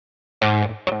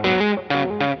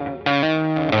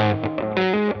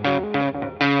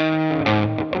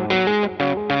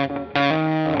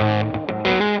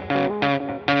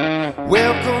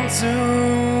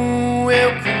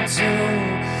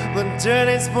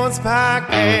Sports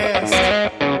Podcast.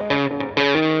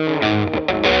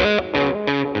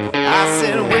 I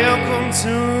said, welcome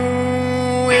to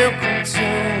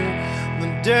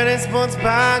the Dirty Sports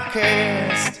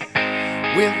Podcast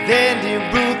with Andy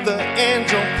Ruther and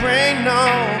Joe Prano.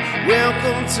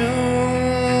 Welcome to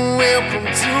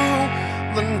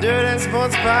the Dirty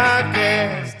Sports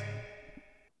Podcast.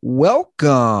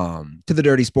 Welcome to the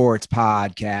Dirty Sports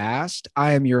Podcast.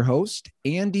 I am your host,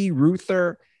 Andy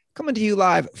Ruther, coming to you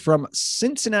live from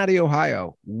Cincinnati,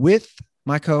 Ohio, with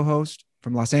my co-host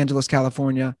from Los Angeles,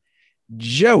 California,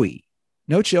 Joey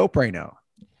No Chill Prano.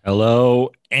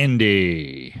 Hello,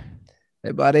 Andy.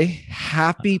 Hey, buddy.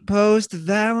 Happy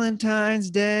post-Valentine's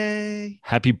Day.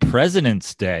 Happy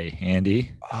President's Day,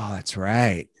 Andy. Oh, that's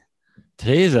right.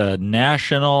 Today's a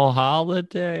national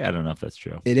holiday. I don't know if that's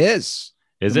true. It is.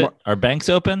 Is it? Are banks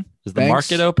open? Is the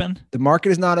market open? The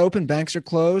market is not open. Banks are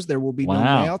closed. There will be no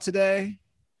mail today.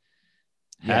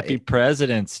 Happy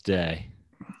President's Day.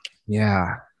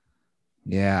 Yeah.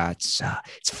 It's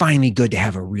finally good to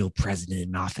have a real president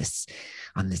in office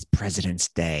on this President's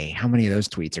Day. How many of those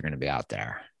tweets are going to be out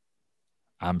there?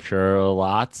 I'm sure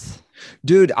lots.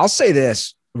 Dude, I'll say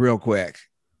this real quick.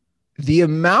 The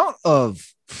amount of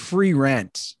free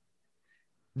rent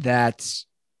that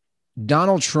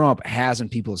Donald Trump has in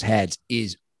people's heads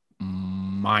is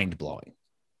mind-blowing.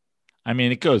 I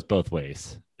mean, it goes both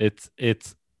ways. It's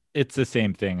the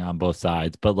same thing on both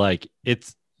sides, but like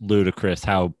it's ludicrous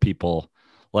how people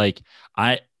like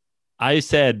I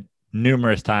said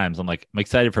numerous times, I'm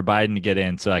excited for Biden to get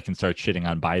in so I can start shitting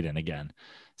on Biden again,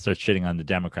 start shitting on the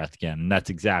Democrats again. And that's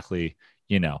exactly,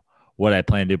 what I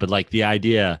plan to do. But like the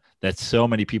idea that so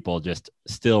many people just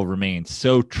still remain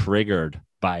so triggered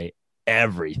by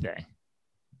everything.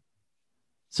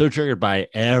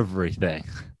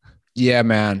 Yeah,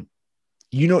 man.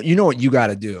 You know what you got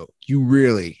to do.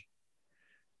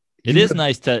 It is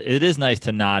nice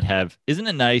to not have. Isn't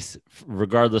it nice,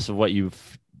 regardless of what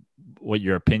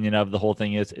your opinion of the whole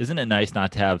thing is? Isn't it nice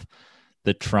not to have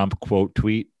the Trump quote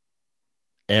tweet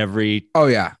every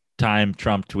time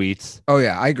Trump tweets? Oh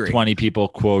yeah, I agree. 20 people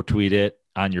quote tweet it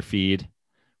on your feed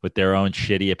with their own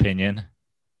shitty opinion.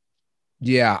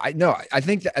 Yeah, I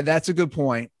think that's a good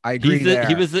point. I agree.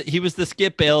 He was the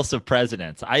Skip Bayless of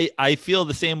presidents. I feel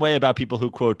the same way about people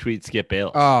who quote tweet Skip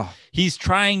Bayless. Oh, he's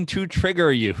trying to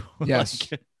trigger you. Yes.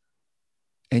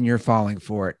 And you're falling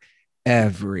for it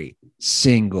every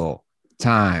single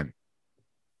time.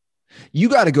 You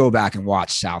got to go back and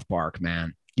watch South Park,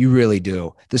 man. You really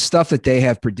do. The stuff that they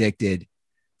have predicted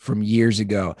from years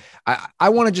ago. I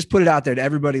want to just put it out there to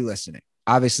everybody listening.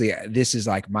 Obviously, this is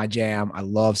like my jam. I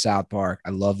love South Park.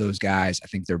 I love those guys. I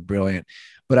think they're brilliant.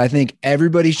 But I think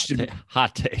everybody should...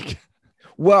 Hot take.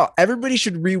 Well, everybody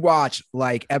should rewatch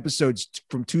like episodes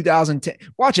from 2010.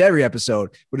 Watch every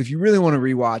episode. But if you really want to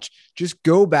rewatch, just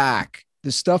go back.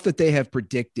 The stuff that they have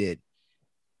predicted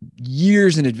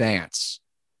years in advance.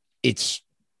 It's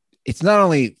not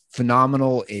only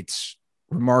phenomenal, it's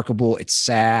remarkable, it's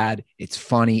sad, it's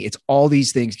funny. It's all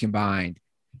these things combined.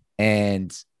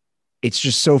 And it's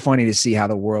just so funny to see how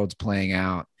the world's playing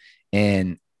out.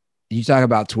 And you talk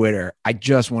about Twitter. I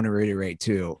just want to reiterate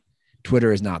too,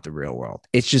 Twitter is not the real world.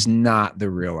 It's just not the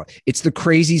real world. It's the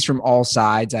crazies from all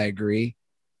sides. I agree.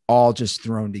 All just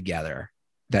thrown together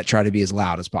that try to be as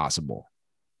loud as possible.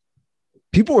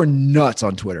 People are nuts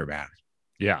on Twitter, man.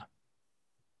 Yeah.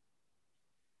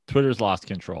 Twitter's lost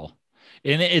control.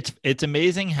 And it's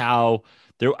amazing how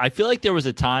I feel like there was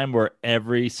a time where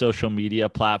every social media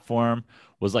platform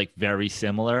was like very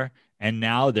similar, and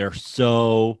now they're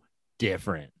so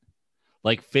different.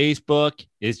 Like Facebook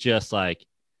is just like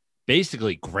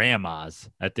basically grandmas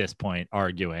at this point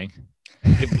arguing.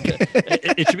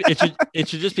 It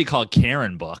should just be called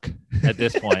Karen Book at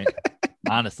this point.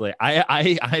 Honestly,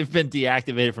 I've been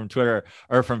deactivated from Twitter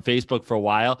or from Facebook for a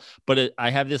while, but I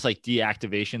have this like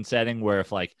deactivation setting where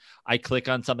if like I click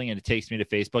on something and it takes me to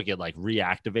Facebook, it like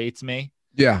reactivates me.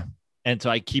 Yeah. And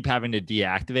so I keep having to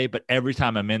deactivate, but every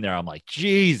time I'm in there, I'm like,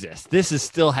 Jesus, this is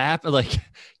still happening. Like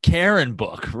Karen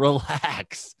Book,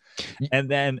 relax. And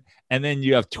then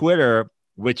you have Twitter,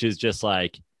 which is just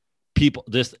like people,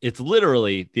 it's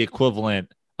literally the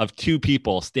equivalent of two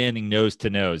people standing nose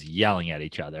to nose yelling at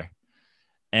each other.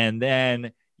 And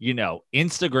then,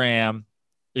 Instagram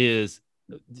is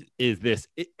this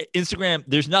Instagram.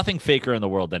 There's nothing faker in the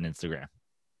world than Instagram.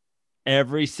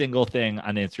 Every single thing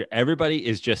on Instagram, everybody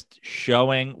is just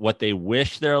showing what they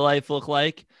wish their life looked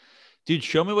like. Dude,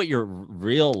 show me what your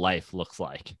real life looks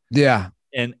like. Yeah.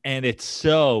 And it's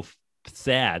so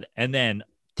sad. And then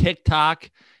TikTok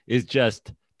is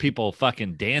just people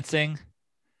fucking dancing.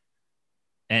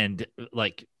 And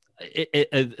like,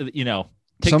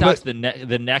 TikTok's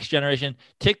the next generation.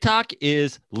 TikTok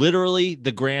is literally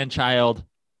the grandchild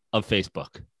of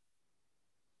Facebook.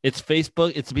 It's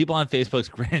Facebook. It's the people on Facebook's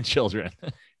grandchildren.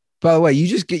 By the way, you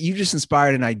just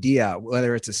inspired an idea,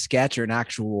 whether it's a sketch or an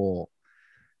actual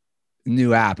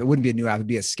new app. It wouldn't be a new app. It'd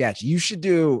be a sketch. You should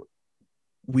do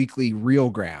weekly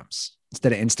Reelgrams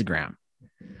instead of Instagram,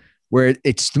 where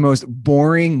it's the most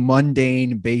boring,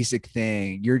 mundane, basic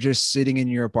thing. You're just sitting in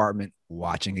your apartment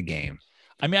watching a game.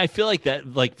 I mean, I feel like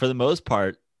that, like for the most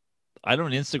part, I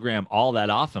don't Instagram all that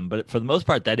often, but for the most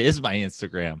part, that is my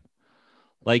Instagram.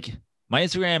 Like my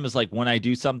Instagram is like when I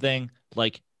do something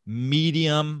like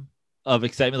medium of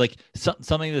excitement, like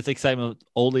something that's excitement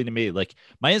only to me. Like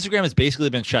my Instagram has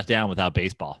basically been shut down without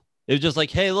baseball. It was just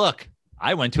like, hey, look,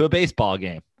 I went to a baseball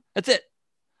game. That's it.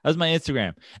 That was my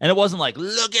Instagram. And it wasn't like,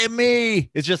 look at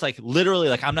me. It's just like literally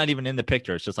like I'm not even in the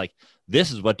picture. It's just like, this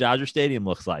is what Dodger Stadium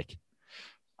looks like.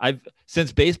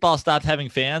 Since baseball stopped having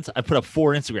fans, I put up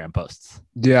 4 Instagram posts.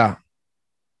 Yeah.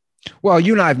 Well,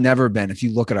 you and I have never been, if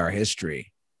you look at our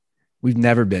history, we've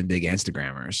never been big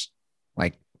Instagrammers,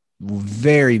 like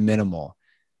very minimal.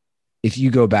 If you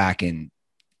go back in,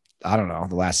 I don't know,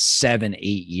 the last 7-8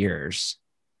 years.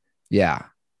 Yeah.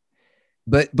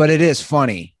 But it is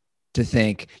funny to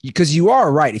think, because you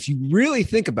are right. If you really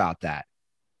think about that,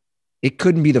 it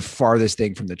couldn't be the farthest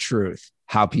thing from the truth,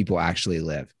 how people actually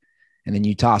live. And then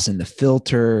you toss in the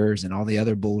filters and all the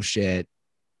other bullshit.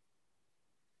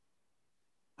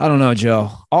 I don't know,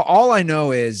 Joe. All I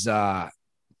know is I'm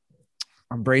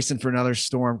bracing for another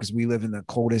storm because we live in the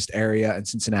coldest area in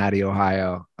Cincinnati,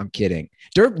 Ohio. I'm kidding.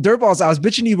 Dirtballs, I was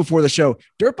bitching to you before the show.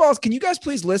 Dirtballs, can you guys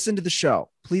please listen to the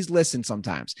show? Please listen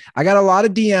sometimes. I got a lot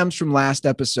of DMs from last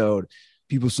episode.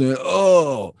 People saying,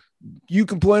 oh, you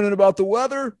complaining about the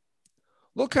weather?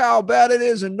 Look how bad it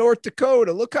is in North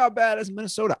Dakota. Look how bad it is in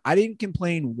Minnesota. I didn't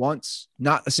complain once,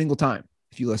 not a single time,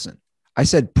 if you listen. I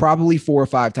said probably 4 or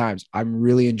 5 times, I'm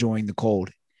really enjoying the cold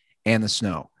and the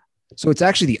snow. So it's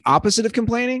actually the opposite of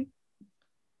complaining.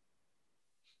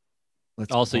 You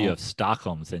have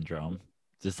Stockholm syndrome.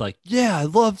 Just like, yeah, I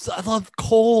love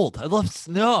cold. I love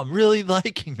snow. I'm really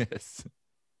liking this.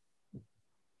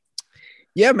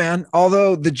 Yeah, man.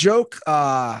 Although the joke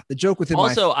within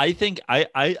also, I think,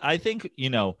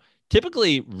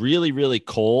 typically really, really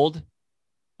cold,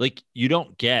 like you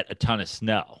don't get a ton of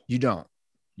snow. You don't.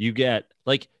 You get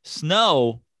like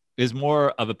snow is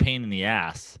more of a pain in the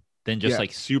ass than just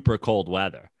like super cold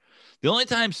weather. The only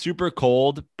time super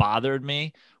cold bothered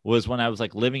me was when I was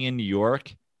like living in New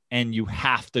York and you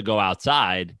have to go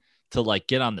outside to like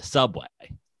get on the subway.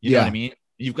 You know what I mean?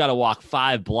 You've got to walk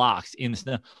 5 blocks in the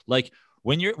snow. Like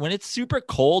when it's super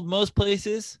cold, most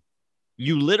places,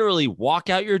 you literally walk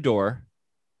out your door.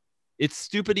 It's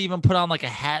stupid to even put on like a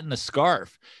hat and a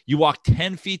scarf. You walk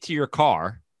 10 feet to your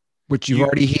car. Which you've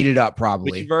already heated up,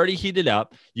 probably. Which you've already heated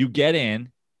up. You get in,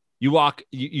 you walk,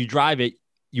 you drive it,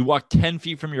 you walk 10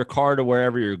 feet from your car to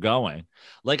wherever you're going.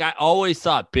 Like I always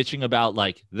thought bitching about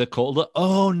like the cold.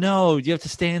 Oh no, you have to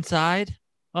stay inside?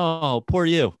 Oh, poor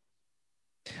you.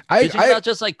 Bitching about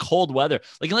just like cold weather.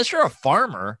 Like unless you're a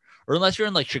farmer or unless you're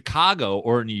in like Chicago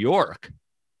or New York,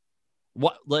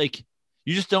 what like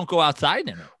you just don't go outside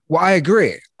in it. Well, I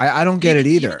agree. I don't get it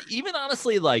either. Even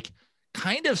honestly, like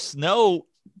kind of snow.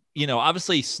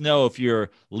 Obviously snow, if you're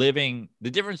living, the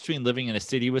difference between living in a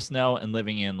city with snow and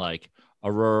living in like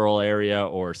a rural area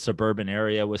or suburban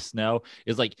area with snow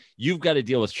is like, you've got to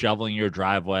deal with shoveling your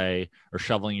driveway or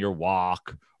shoveling your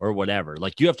walk or whatever.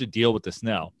 Like you have to deal with the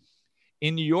snow.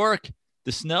 In New York,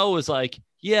 the snow is like,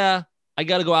 yeah, I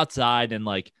got to go outside and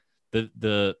like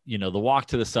the walk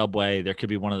to the subway. There could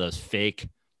be one of those fake,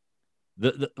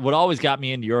 what always got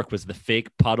me in New York was the fake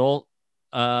puddle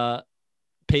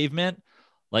pavement.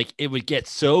 Like it would get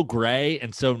so gray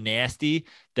and so nasty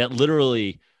that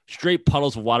literally straight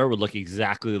puddles of water would look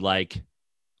exactly like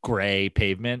gray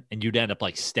pavement. And you'd end up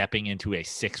like stepping into a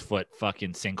 6-foot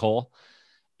fucking sinkhole.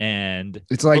 And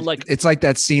it's like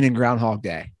that scene in Groundhog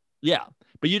Day. Yeah.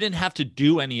 But you didn't have to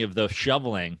do any of the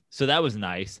shoveling. So that was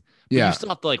nice. But you still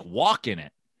have to like walk in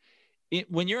it.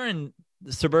 When you're in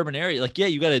the suburban area, like, yeah,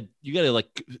 you gotta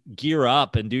like gear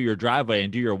up and do your driveway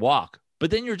and do your walk.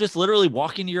 But then you're just literally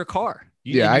walking to your car.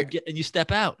 You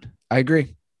step out. I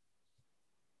agree.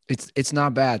 It's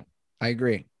not bad. I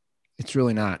agree. It's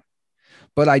really not.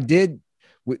 But I did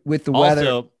with the weather.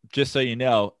 Also, just so you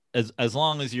know, as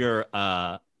long as you're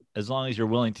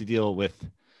willing to deal with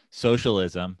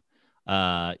socialism,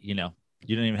 you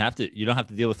don't have to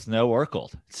deal with snow or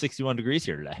cold. It's 61 degrees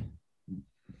here today.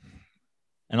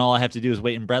 And all I have to do is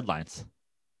wait in bread lines.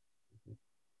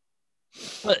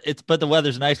 But the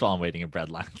weather's nice while I'm waiting in bread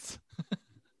lines.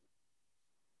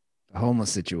 The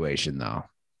homeless situation, though.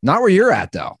 Not where you're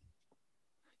at, though.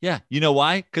 Yeah. You know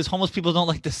why? Because homeless people don't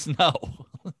like the snow.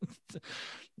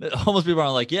 Homeless people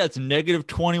are like, yeah, it's negative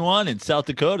 21 in South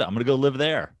Dakota. I'm going to go live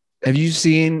there. Have you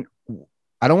seen,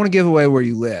 I don't want to give away where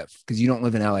you live because you don't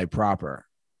live in LA proper.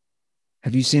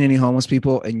 Have you seen any homeless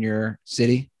people in your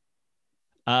city?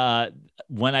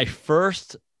 When I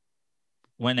first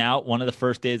went out, one of the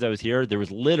first days I was here, there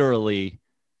was literally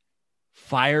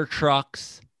fire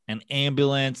trucks, an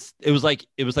ambulance. It was like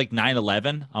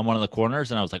 9/11 on one of the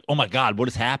corners. And I was like, oh my God, what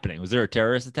is happening? Was there a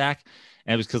terrorist attack?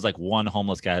 And it was because like one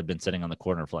homeless guy had been sitting on the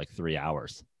corner for like 3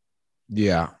 hours.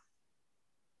 Yeah.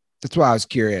 That's why I was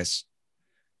curious,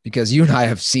 because you and I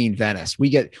have seen Venice.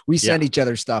 We send each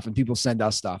other stuff and people send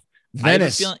us stuff.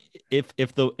 Venice. I have a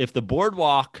feeling if the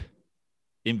boardwalk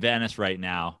in Venice right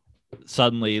now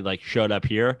suddenly like showed up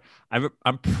here,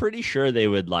 I'm pretty sure they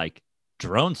would like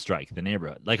drone strike the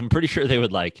neighborhood. Like I'm pretty sure they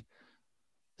would like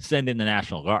send in the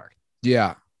National Guard.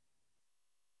 Yeah.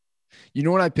 You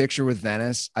know what I picture with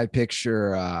Venice? I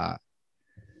picture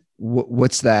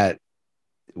what's that?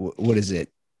 What is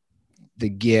it? The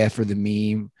GIF or the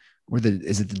meme where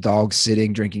is it the dog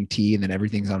sitting drinking tea and then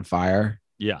everything's on fire?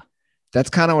 Yeah. That's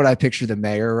kind of what I picture the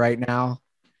mayor right now.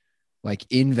 Like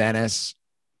in Venice,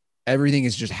 everything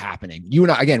is just happening. You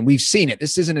and I, again, we've seen it.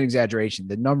 This isn't an exaggeration.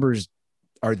 The numbers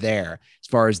are there as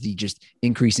far as the just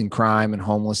increase in crime and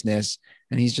homelessness.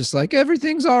 And he's just like,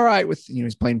 everything's all right with,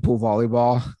 he's playing pool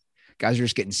volleyball. Guys are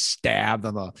just getting stabbed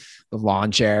on the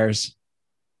lawn chairs.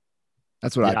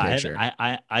 That's what I picture.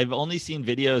 I've only seen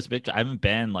videos. I haven't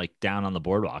been like down on the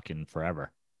boardwalk in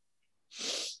forever.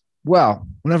 Well,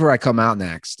 whenever I come out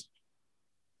next,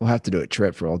 we'll have to do a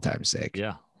trip for old time's sake.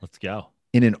 Yeah, let's go.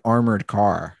 In an armored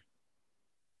car.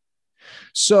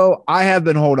 So I have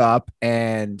been holed up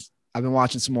and I've been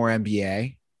watching some more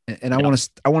NBA, and I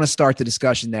want to start the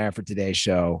discussion there for today's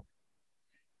show.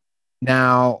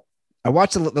 Now, I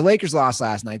watched the Lakers lost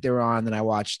last night. They were on, and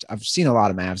I've seen a lot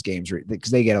of Mavs games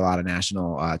because they get a lot of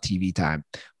national TV time.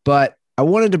 But I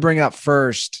wanted to bring up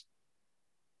first,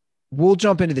 we'll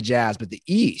jump into the Jazz, but the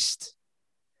East,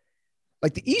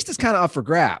 like the East is kind of up for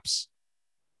grabs.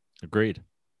 Agreed.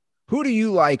 Who do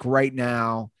you like right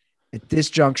now at this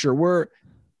juncture? We're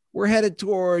headed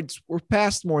towards, we're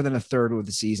past more than a third of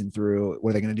the season through.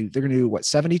 What are they going to do? They're going to do what,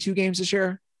 72 games this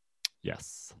year?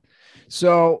 Yes.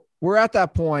 So we're at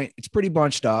that point. It's pretty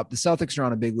bunched up. The Celtics are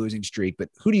on a big losing streak, but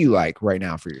who do you like right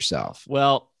now for yourself?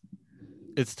 Well,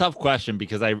 it's a tough question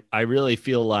because I really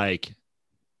feel like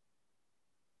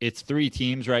it's three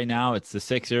teams right now. It's the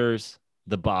Sixers,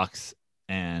 the Bucks,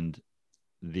 and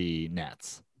the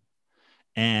Nets.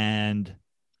 And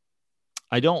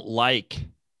I don't like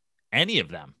any of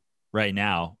them right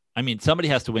now. I mean, somebody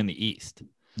has to win the East.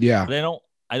 Yeah.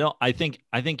 But I think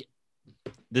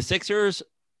the Sixers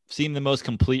seem the most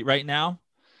complete right now,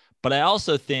 but I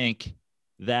also think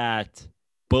that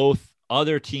both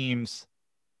other teams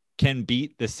can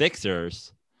beat the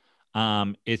Sixers.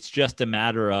 It's just a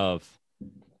matter of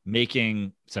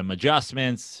making some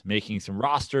adjustments, making some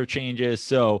roster changes.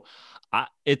 So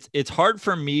it's hard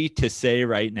for me to say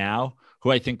right now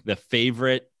who I think the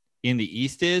favorite in the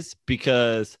East is,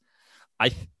 because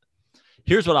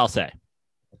here's what I'll say.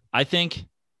 I think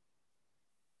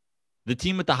the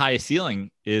team with the highest ceiling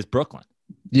is Brooklyn.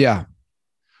 Yeah.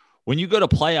 When you go to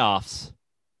playoffs,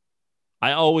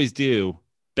 I always do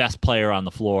best player on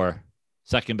the floor,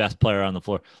 second best player on the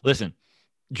floor. Listen,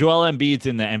 Joel Embiid's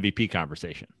in the MVP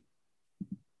conversation.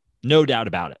 No doubt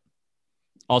about it.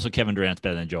 Also, Kevin Durant's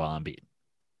better than Joel Embiid.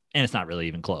 And it's not really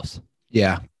even close.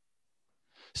 Yeah.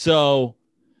 So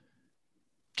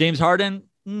James Harden,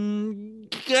 kind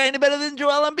of better than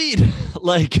Joel Embiid.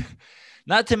 Like,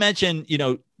 not to mention,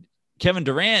 Kevin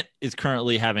Durant is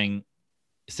currently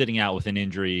sitting out with an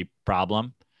injury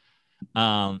problem.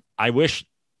 I wish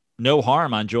no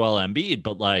harm on Joel Embiid,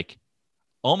 but like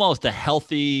almost a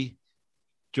healthy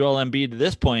Joel Embiid at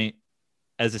this point,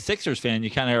 as a Sixers fan,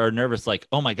 you kind of are nervous. Like,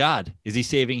 oh my God, is he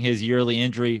saving his yearly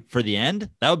injury for the end?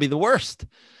 That would be the worst.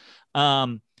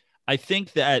 I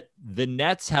think that the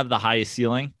Nets have the highest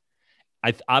ceiling.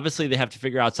 Obviously they have to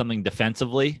figure out something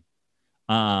defensively,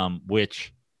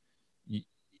 which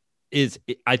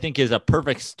I think is a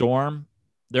perfect storm.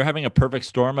 They're having a perfect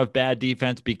storm of bad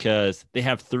defense because they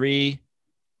have three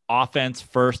offense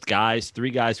first guys, three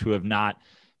guys who have not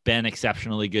been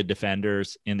exceptionally good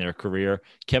defenders in their career.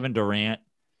 Kevin Durant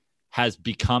has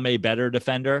become a better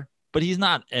defender, but he's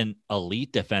not an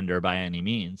elite defender by any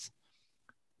means.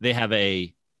 They have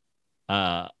a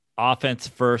offense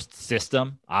first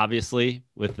system, obviously,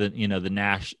 with the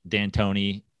Nash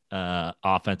D'Antoni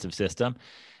offensive system,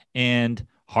 and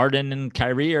Harden and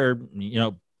Kyrie are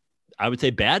I would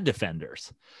say, bad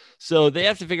defenders. So they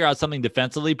have to figure out something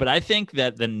defensively. But I think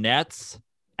that the Nets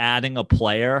adding a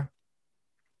player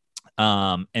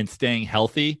and staying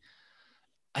healthy,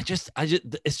 it's just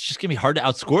gonna be hard to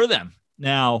outscore them.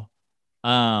 Now,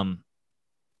 the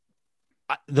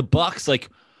Bucks, like,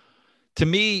 to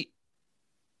me,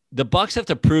 the Bucks have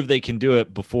to prove they can do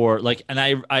it before, like, and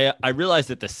I realize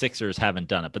that the Sixers haven't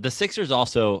done it, but the Sixers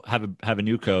also have a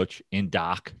new coach in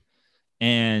Doc,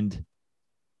 and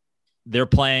they're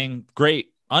playing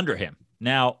great under him.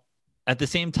 Now, at the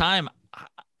same time,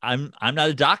 I'm not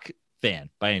a Doc fan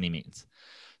by any means.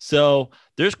 So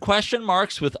there's question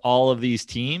marks with all of these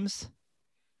teams,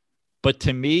 but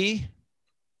to me,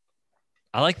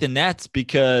 I like the Nets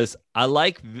because I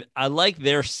like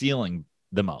their ceiling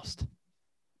the most.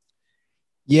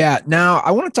 Yeah. Now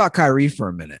I want to talk Kyrie for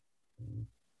a minute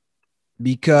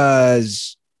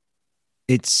because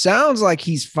it sounds like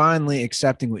he's finally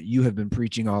accepting what you have been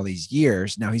preaching all these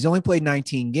years. Now he's only played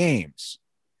 19 games,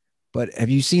 but have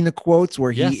you seen the quotes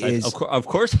where he is? Of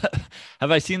course.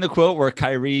 Have I seen the quote where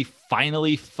Kyrie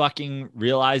finally fucking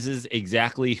realizes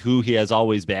exactly who he has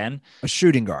always been? A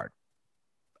shooting guard.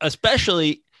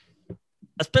 Especially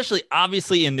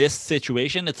obviously in this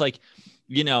situation, it's like,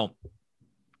 you know,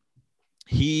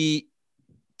 he,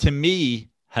 to me,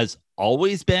 has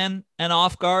always been an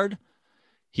off guard.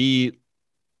 He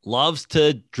loves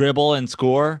to dribble and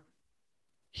score.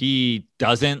 He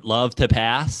doesn't love to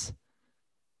pass.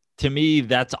 To me,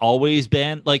 that's always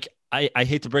been, like, I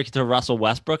hate to break it to Russell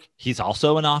Westbrook. He's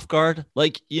also an off guard.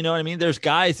 Like, you know what I mean? There's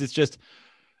guys, it's just,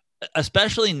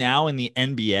 especially now in the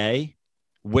NBA,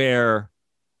 where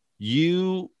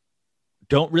you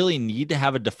don't really need to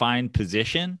have a defined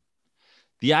position.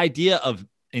 The idea of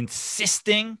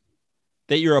insisting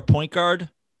that you're a point guard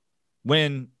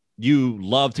when you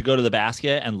love to go to the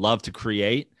basket and love to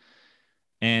create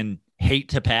and hate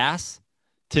to pass,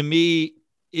 to me,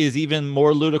 is even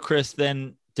more ludicrous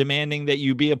than demanding that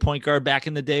you be a point guard back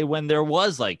in the day when there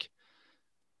was, like,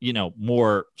 you know,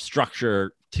 more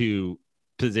structure to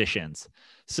positions.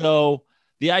 So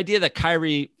the idea that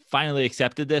Kyrie finally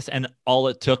accepted this, and all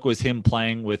it took was him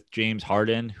playing with James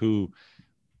Harden, who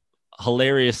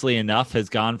hilariously enough has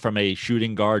gone from a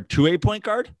shooting guard to a point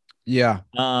guard. Yeah.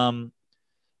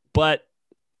 But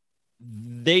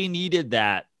they needed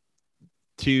that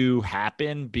to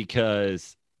happen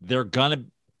because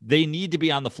they need to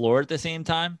be on the floor at the same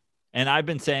time. And I've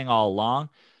been saying all along,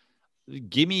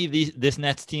 give me this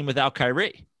Nets team without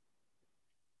Kyrie.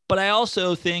 But I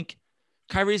also think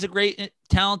Kyrie's a great,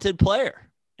 talented player.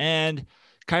 And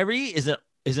Kyrie is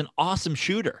an awesome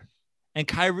shooter. And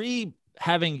Kyrie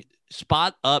having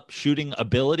spot up shooting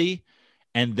ability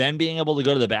and then being able to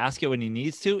go to the basket when he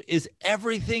needs to is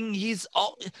everything.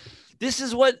 This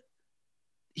is what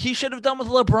he should have done with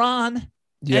LeBron.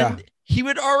 Yeah. And he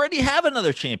would already have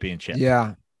another championship.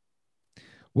 Yeah.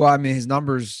 Well, I mean, his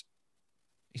numbers,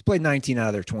 he's played 19 out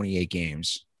of their 28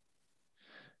 games.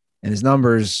 And his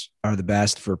numbers are the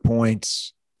best for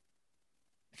points,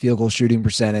 field goal shooting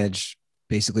percentage,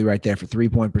 basically right there for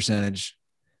 3-point percentage.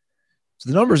 So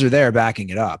the numbers are there backing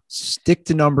it up. Stick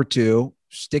to number 2,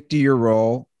 stick to your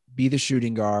role, be the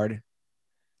shooting guard.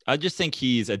 I just think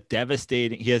he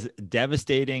has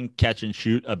devastating catch and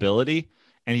shoot ability,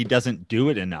 and he doesn't do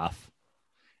it enough.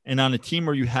 And on a team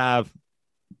where you have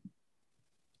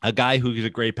a guy who is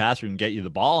a great passer and get you the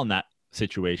ball in that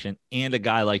situation, and a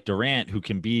guy like Durant who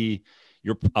can be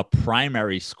a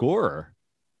primary scorer,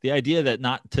 the idea that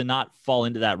not fall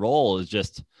into that role is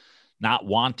just not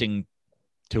wanting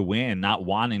to win, not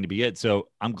wanting to be good. So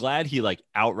I'm glad he, like,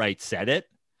 outright said it.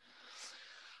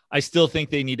 I still think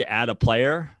they need to add a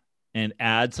player and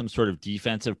add some sort of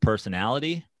defensive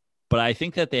personality, but I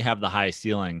think that they have the highest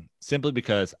ceiling simply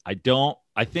because I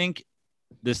think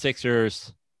the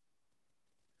Sixers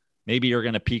maybe are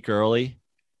going to peak early.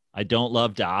 I don't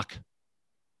love Doc,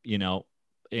 in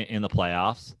the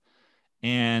playoffs.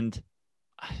 And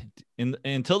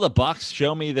until the Bucks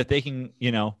show me that they can,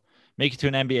 make it to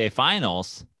an NBA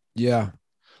Finals. Yeah.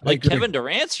 Like Kevin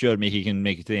Durant showed me he can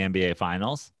make it to the NBA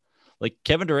Finals. Like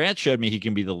Kevin Durant showed me he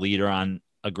can be the leader on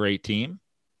a great team.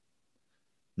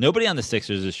 Nobody on the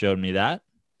Sixers has shown me that.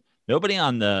 Nobody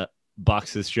on the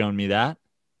Bucks has shown me that.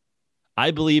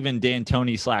 I believe in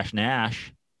D'Antoni /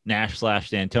 Nash. Nash /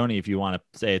 D'Antoni, if you want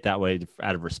to say it that way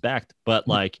out of respect. But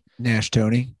like Nash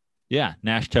Tony. Yeah,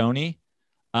 Nash Tony.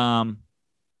 It sounds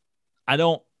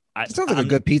like a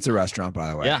good pizza restaurant, by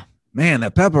the way. Yeah. Man,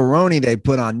 the pepperoni they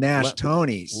put on Nash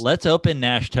Tony's. Let's open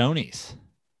Nash Tony's.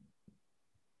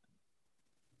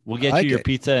 We'll get you your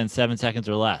pizza in 7 seconds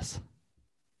or less.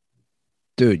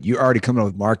 Dude, you're already coming up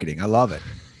with marketing. I love it.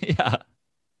 Yeah.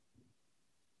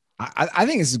 I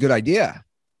think it's a good idea.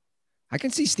 I can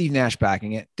see Steve Nash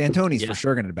backing it. D'Antoni's for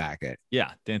sure going to back it.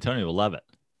 Yeah, D'Antoni will love it.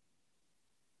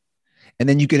 And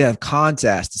then you could have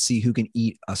contests to see who can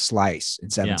eat a slice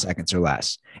in 7 seconds or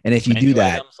less. And if you do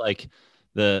that, items like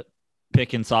the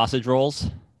pick and sausage rolls.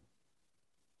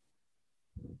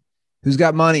 Who's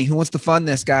got money? Who wants to fund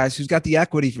this, guys? Who's got the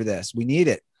equity for this? We need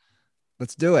it.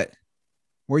 Let's do it.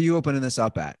 Where are you opening this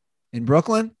up at? In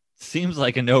Brooklyn? Seems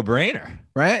like a no-brainer.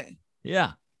 Right?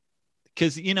 Yeah.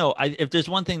 Because, if there's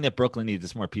one thing that Brooklyn needs,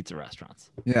 it's more pizza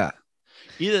restaurants. Yeah.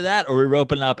 Either that or we're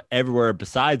opening up everywhere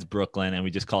besides Brooklyn and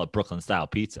we just call it Brooklyn-style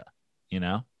pizza,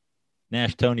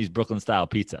 Nash Tony's Brooklyn-style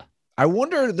pizza. I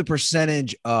wonder the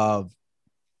percentage of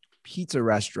pizza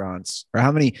restaurants or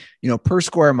how many, per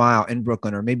square mile in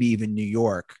Brooklyn or maybe even New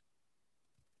York,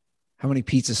 how many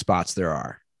pizza spots there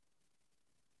are.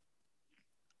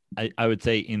 I would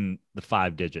say in the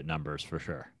 5-digit numbers for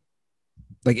sure.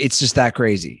 Like it's just that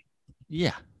crazy.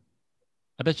 Yeah.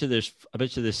 I bet you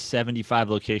there's 75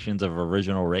 locations of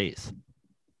Original Rays.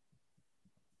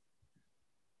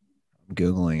 I'm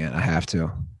Googling it. I have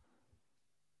to.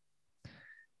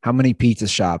 How many pizza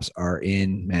shops are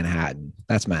in Manhattan?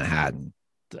 That's Manhattan.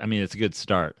 I mean, it's a good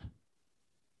start.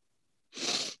 All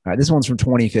right. This one's from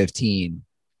 2015.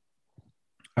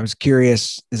 I was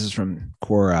curious. This is from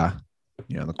Quora,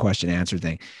 the question answer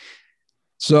thing.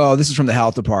 So this is from the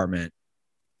health department.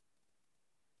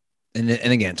 And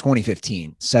again,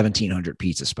 2015, 1,700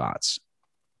 pizza spots.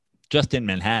 Just in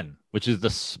Manhattan, which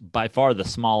is by far the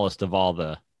smallest of all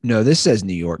the. No, this says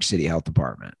New York City Health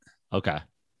Department. Okay.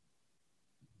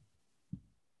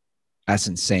 That's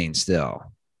insane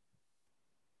still.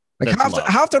 Like how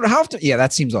often, yeah,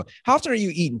 that seems low. How often are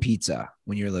you eating pizza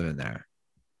when you're living there?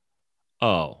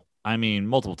 Oh, I mean,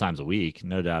 multiple times a week.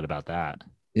 No doubt about that.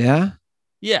 Yeah.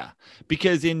 Yeah.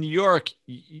 Because in New York,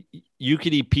 you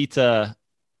could eat pizza.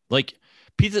 Like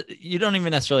pizza, you don't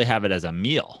even necessarily have it as a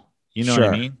meal. You know what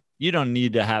I mean? You don't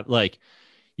need to have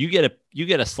you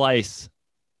get a slice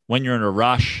when you're in a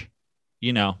rush,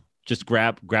 just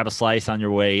grab a slice on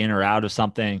your way in or out of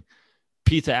something.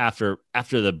 Pizza after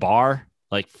the bar,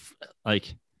 like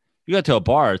you got to a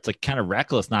bar, it's like kind of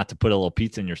reckless not to put a little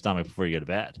pizza in your stomach before you go to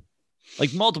bed.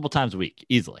 Like multiple times a week,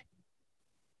 easily.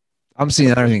 I'm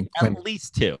seeing another thing. At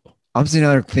least 2. I'm seeing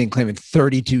another thing claiming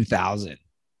 32,000.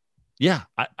 Yeah,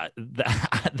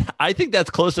 I think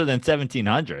that's closer than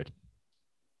 1,700.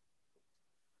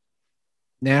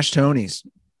 Nash Tony's.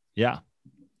 Yeah.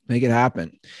 Make it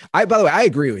happen. By the way, I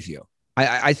agree with you.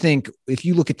 I think if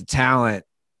you look at the talent,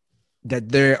 that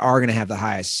they are going to have the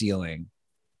highest ceiling.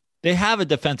 They have a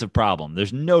defensive problem.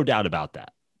 There's no doubt about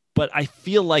that. But I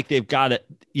feel like they've got it,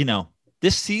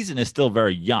 this season is still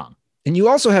very young. And you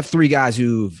also have 3 guys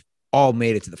who've all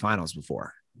made it to the finals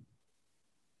before.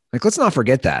 Like, let's not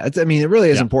forget that. It really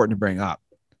is important to bring up.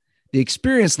 The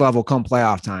experience level come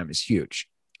playoff time is huge.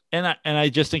 And I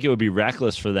just think it would be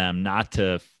reckless for them not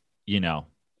to,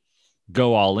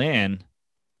 go all in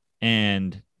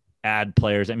and add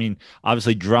players. I mean,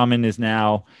 obviously Drummond is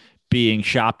now being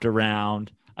shopped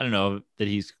around. I don't know that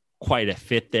he's quite a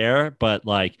fit there, but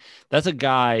like that's a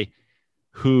guy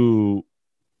like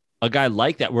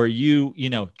that where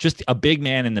just a big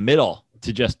man in the middle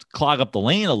to just clog up the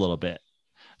lane a little bit.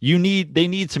 They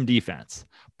need some defense,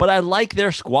 but I like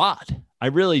their squad. I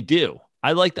really do.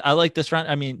 I like this round.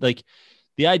 I mean, like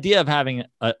the idea of having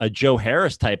a Joe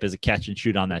Harris type as a catch and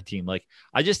shoot on that team. Like,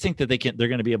 I just think that they're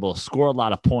going to be able to score a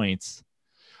lot of points.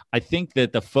 I think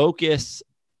that the focus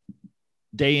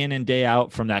day in and day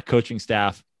out from that coaching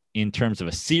staff in terms of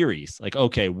a series, like,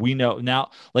 okay, we know now,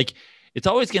 like it's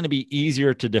always going to be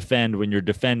easier to defend when you're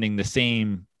defending the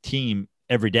same team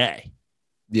every day.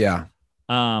 Yeah.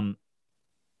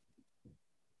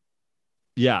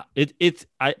 Yeah, I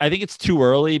think it's too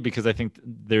early because I think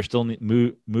there's still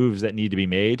moves that need to be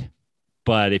made.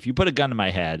 But if you put a gun to my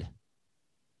head,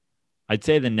 I'd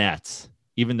say the Nets,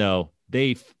 even though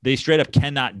they straight up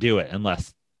cannot do it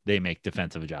unless they make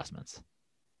defensive adjustments.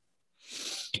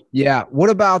 Yeah. What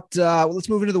about let's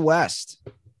move into the West.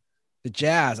 The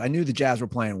Jazz. I knew the Jazz were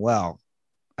playing well.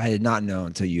 I did not know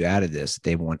until you added this.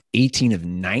 They've won 18 of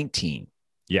 19.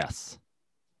 Yes.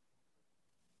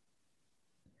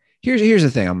 Here's the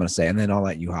thing I'm going to say, and then I'll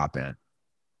let you hop in.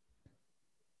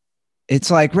 It's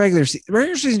like regular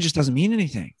season just doesn't mean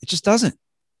anything. It just doesn't.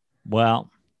 Well,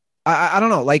 I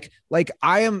don't know. Like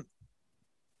my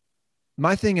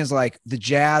thing is like the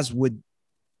Jazz would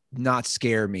not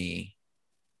scare me.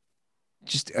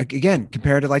 Just again,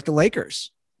 compared to like the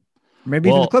Lakers, maybe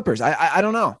even the Clippers. I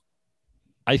don't know.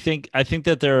 I think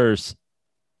that there's,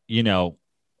 a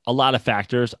lot of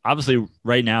factors. Obviously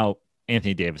right now,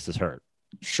 Anthony Davis is hurt.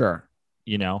 Sure.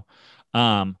 you know.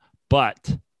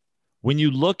 But when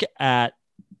you look at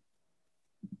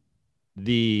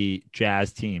the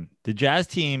Jazz team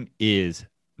is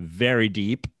very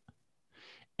deep,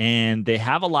 and they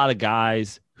have a lot of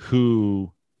guys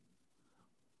who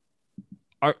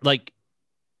are like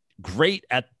great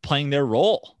at playing their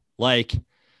role. Like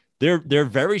they're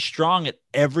very strong at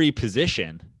every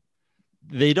position.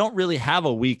 They don't really have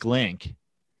a weak link.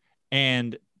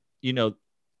 And, you know,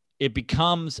 it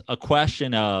becomes a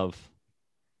question of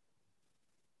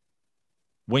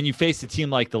when you face a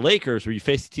team like the Lakers or you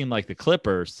face a team like the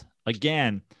Clippers,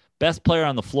 again, best player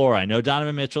on the floor. I know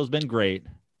Donovan Mitchell has been great,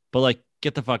 but like,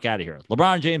 get the fuck out of here.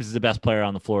 LeBron James is the best player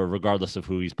on the floor, regardless of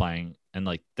who he's playing. And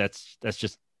like, that's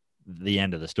just the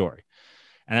end of the story.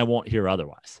 And I won't hear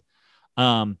otherwise.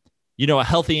 You know, a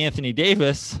healthy Anthony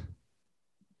Davis.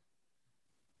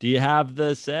 Do you have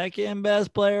the second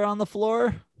best player on the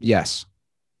floor? Yes.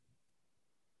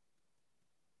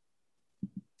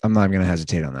 I'm not even going to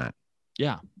hesitate on that.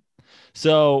 Yeah.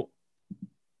 So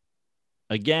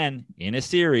again, in a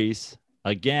series,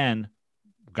 again,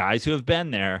 guys who have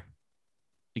been there,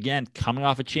 again, coming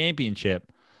off a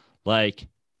championship, like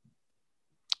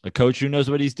a coach who knows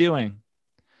what he's doing.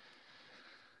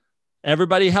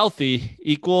 Everybody healthy,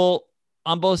 equal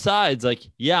on both sides. Like,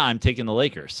 yeah, I'm taking the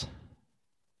Lakers.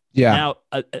 Yeah.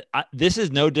 Now, this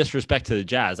is no disrespect to the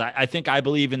Jazz. I think I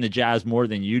believe in the Jazz more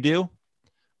than you do.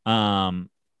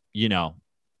 You know,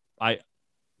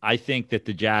 I think that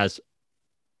the Jazz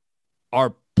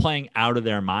are playing out of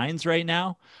their minds right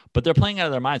now, but they're playing out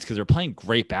of their minds because they're playing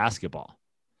great basketball.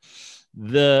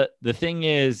 The thing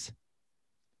is,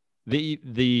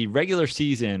 the regular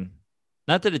season,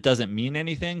 not that it doesn't mean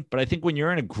anything, but I think when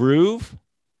you're in a groove,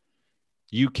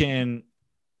 you can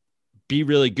be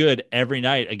really good every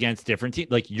night against different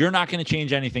teams. Like, you're not going to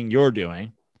change anything you're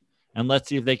doing, and let's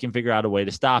see if they can figure out a way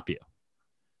to stop you.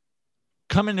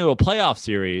 Come into a playoff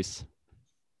series,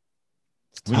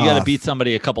 when you got to beat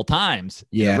somebody a couple times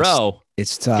in a row,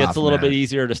 it's tough. Gets a little bit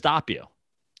easier to stop you.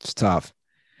 It's tough.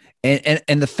 And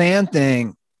the fan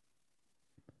thing,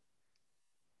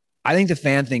 I think the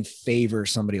fan thing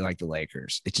favors somebody like the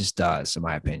Lakers. It just does, in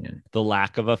my opinion. The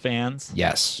lack of a fans?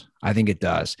 Yes, I think it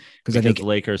does. Because I think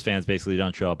Lakers fans basically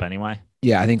don't show up anyway.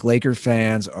 Yeah, I think Laker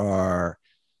fans are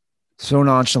so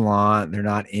nonchalant. They're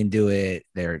not into it.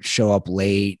 They show up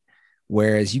late.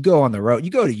 Whereas you go on the road,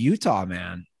 you go to Utah,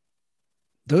 man.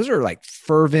 Those are like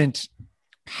fervent,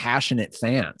 passionate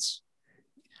fans.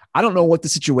 I don't know what the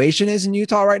situation is in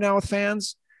Utah right now with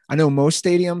fans. I know most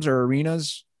stadiums or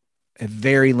arenas a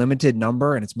very limited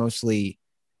number, and it's mostly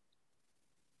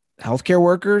healthcare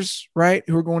workers, right,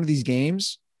 who are going to these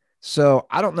games. So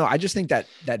I don't know. I just think that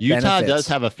Utah does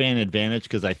have a fan advantage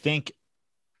because I think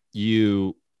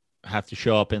you have to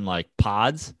show up in like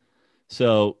pods.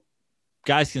 So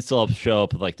guys can still show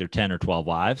up with like their 10 or 12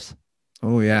 wives.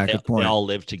 Oh yeah, good point. They all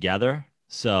live together.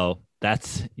 So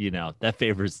that's, you know, that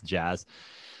favors the Jazz.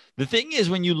 The thing is,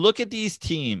 when you look at these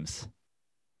teams,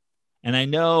 and I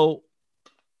know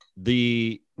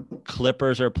the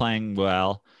Clippers are playing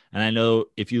well, and I know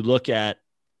if you look at,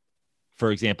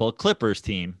 for example, a Clippers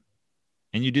team,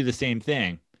 and you do the same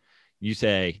thing, you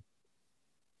say,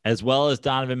 as well as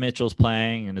Donovan Mitchell's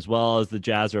playing and as well as the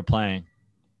Jazz are playing,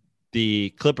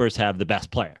 the Clippers have the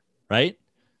best player, right?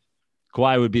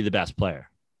 Kawhi would be the best player.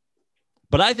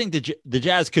 But I think the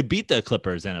Jazz could beat the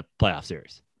Clippers in a playoff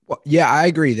series. Well, yeah, I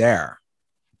agree there.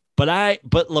 But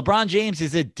LeBron James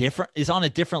is on a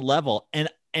different level.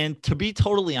 And to be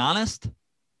totally honest,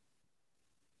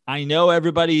 I know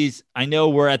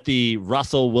we're at the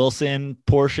Russell Wilson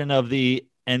portion of the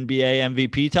NBA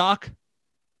MVP talk,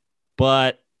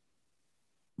 but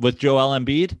with Joel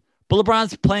Embiid, but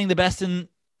LeBron's playing the best in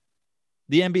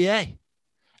the NBA.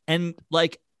 And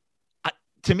like,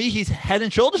 to me, he's head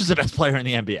and shoulders the best player in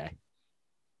the NBA.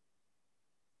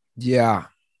 Yeah.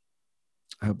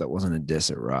 I hope that wasn't a diss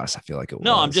at Russ. I feel like it was.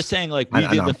 No, I'm just saying, like,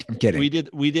 I'm kidding.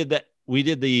 We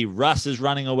did the Russ is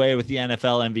running away with the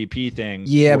NFL MVP thing.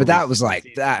 Yeah, but that was like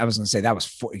that. I was going to say that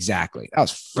was exactly. That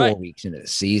was 4 weeks into the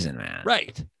season, man.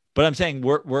 Right. But I'm saying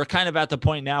we're kind of at the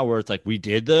point now where it's like we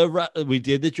did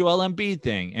the Joel Embiid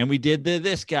thing and we did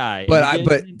this guy. But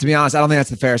to be honest, I don't think that's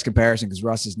the fairest comparison because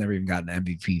Russ has never even gotten an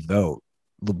MVP vote.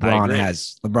 LeBron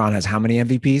has how many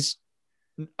MVPs?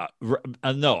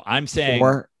 No, I'm saying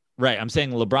 4. Right. I'm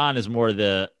saying LeBron is more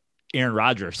the Aaron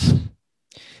Rodgers.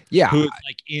 Yeah. Who's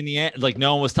like in the end, like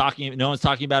no one's talking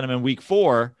about him in week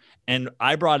 4. And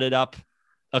I brought it up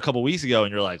a couple weeks ago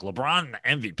and you're like, LeBron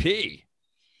MVP.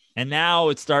 And now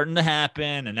it's starting to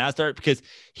happen. And now because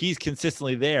he's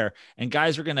consistently there and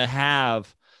guys are going to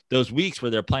have those weeks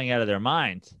where they're playing out of their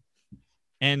minds.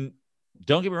 And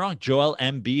don't get me wrong, Joel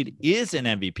Embiid is an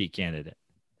MVP candidate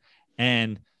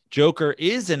and Joker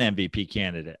is an MVP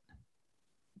candidate.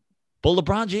 But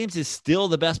LeBron James is still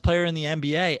the best player in the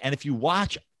NBA. And if you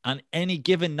watch on any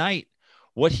given night,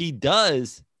 what he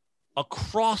does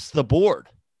across the board.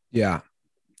 Yeah.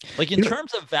 Like in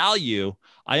terms of value,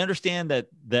 I understand that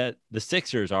the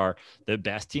Sixers are the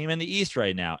best team in the East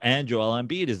right now. And Joel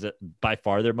Embiid is by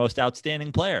far their most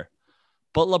outstanding player.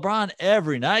 But LeBron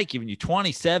every night giving you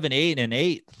 27, 8, and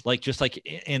 8, like just like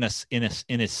in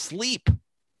his sleep.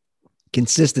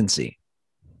 Consistency.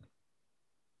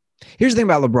 Here's the thing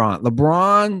about LeBron.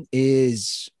 LeBron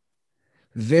is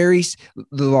the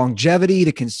longevity,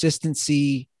 the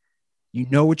consistency. You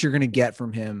know what you're going to get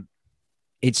from him.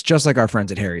 It's just like our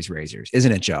friends at Harry's Razors,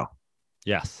 isn't it, Joe?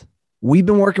 Yes. We've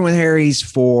been working with Harry's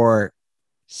for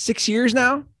 6 years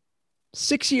now.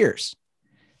 6 years.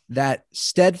 That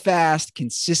steadfast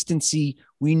consistency.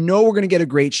 We know we're going to get a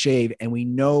great shave, and we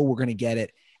know we're going to get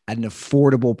it at an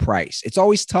affordable price. It's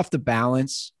always tough to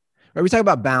balance. Right? We talk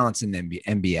about balance in the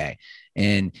NBA,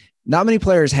 and not many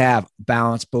players have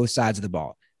balance both sides of the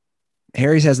ball.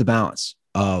 Harry's has the balance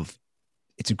of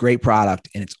it's a great product,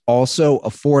 and it's also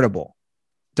affordable.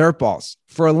 Dirt balls.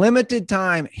 For a limited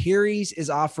time, Harry's is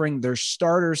offering their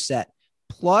starter set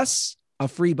plus a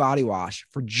free body wash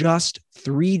for just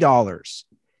 $3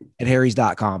 at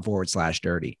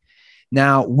harrys.com/dirty.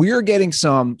 Now, we're getting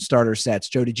some starter sets.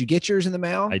 Joe, did you get yours in the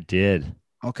mail? I did.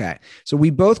 Okay. So we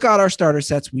both got our starter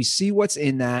sets. We see what's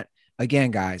in that.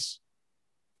 Again, guys,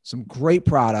 some great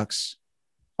products,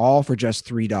 all for just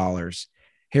 $3.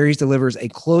 Harry's delivers a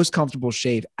close, comfortable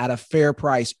shave at a fair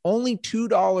price, only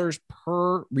 $2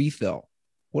 per refill.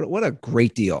 What a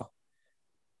great deal.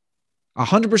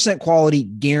 100% quality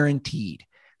guaranteed.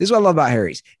 This is what I love about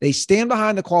Harry's. They stand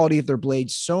behind the quality of their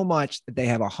blades so much that they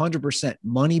have 100%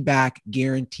 money back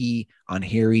guarantee on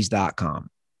harrys.com.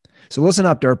 So listen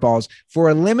up, dirtballs. For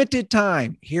a limited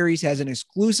time, Harry's has an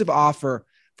exclusive offer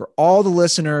for all the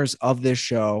listeners of this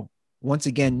show. Once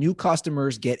again, new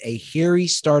customers get a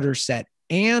Harry's starter set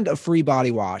and a free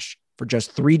body wash for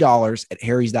just $3 at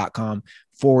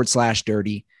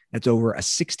harrys.com/dirty. That's over a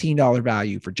 $16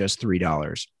 value for just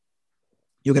 $3.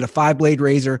 You'll get a 5-blade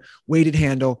razor, weighted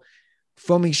handle,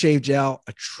 foaming shave gel,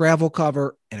 a travel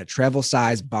cover, and a travel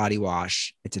size body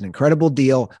wash. It's an incredible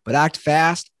deal, but act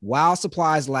fast while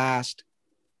supplies last.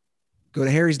 Go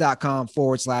to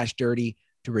harrys.com/dirty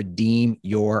to redeem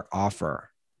your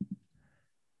offer.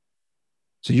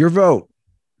 So your vote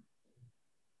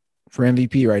for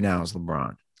MVP right now is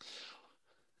LeBron.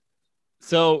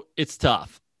 So it's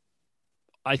tough.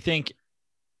 I think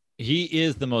he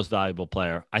is the most valuable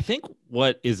player. I think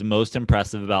what is most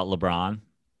impressive about LeBron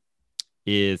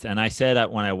is, and I said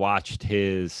that when I watched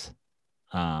his,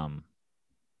 when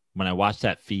I watched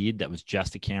that feed that was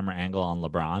just a camera angle on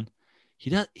LeBron, he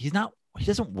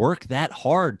doesn't work that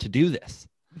hard to do this.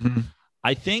 Mm-hmm.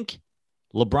 I think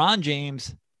LeBron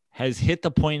James has hit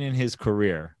the point in his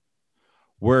career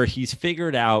where he's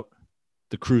figured out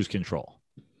the cruise control.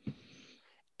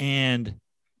 And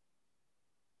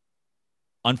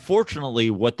unfortunately,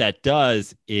 what that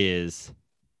does is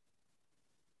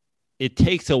it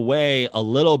takes away a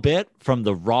little bit from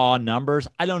the raw numbers.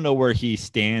 I don't know where he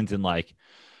stands in like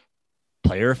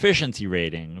player efficiency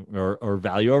rating or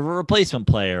value over replacement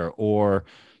player or,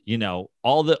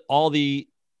 all the,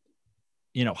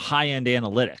 high-end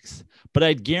analytics. But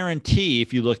I'd guarantee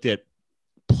if you looked at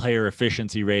player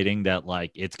efficiency rating that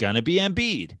like it's going to be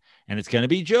Embiid and it's going to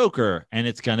be Joker and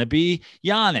it's going to be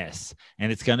Giannis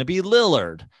and it's going to be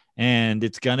Lillard and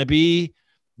it's going to be,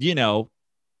 CJ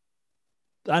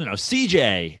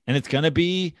and it's going to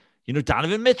be,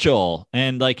 Donovan Mitchell.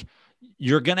 And like,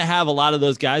 you're going to have a lot of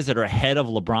those guys that are ahead of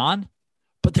LeBron,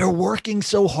 but they're working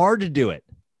so hard to do it.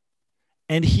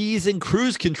 And he's in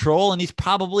cruise control and he's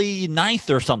probably 9th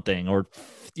or something, or,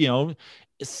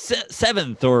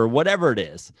 7th or whatever it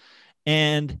is.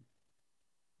 And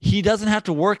he doesn't have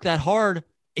to work that hard.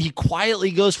 He quietly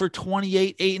goes for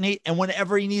 28, 8 and 8. And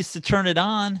whenever he needs to turn it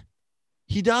on,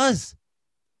 he does.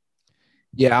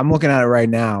 Yeah, I'm looking at it right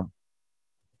now.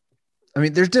 I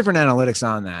mean, there's different analytics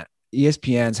on that.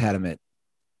 ESPN's had him at,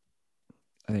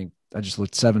 I think I just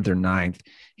looked 7th or 9th.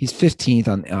 He's 15th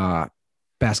on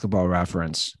Basketball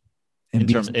Reference. In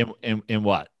terms in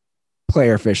what?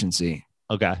 Player efficiency.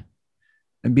 Okay.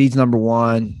 Embiid's number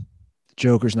 1.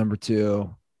 Joker's number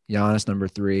 2. Giannis number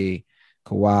 3.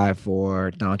 Kawhi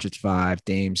 4. Doncic 5.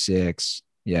 Dame 6.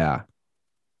 Yeah.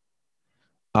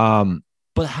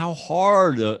 But how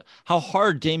hard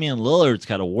Damian Lillard's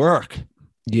got to work.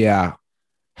 Yeah.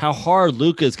 How hard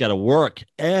Luka's got to work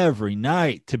every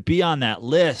night to be on that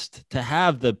list, to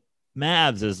have the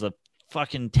Mavs as the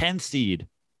fucking 10 seed.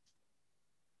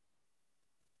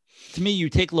 To me, you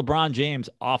take LeBron James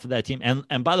off of that team.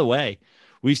 And by the way,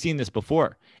 we've seen this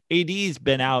before. AD's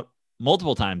been out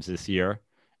multiple times this year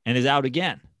and is out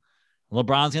again.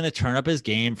 LeBron's going to turn up his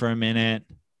game for a minute.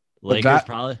 Lakers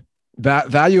probably.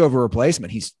 Value over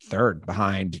replacement. He's third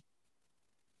behind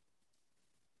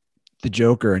the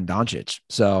Joker and Doncic.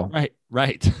 So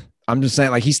right. I'm just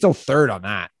saying, like, he's still third on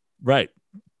that. Right.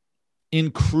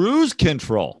 In cruise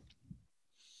control.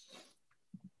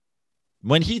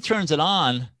 When he turns it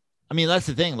on, I mean, that's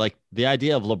the thing. Like, the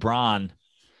idea of LeBron,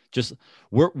 just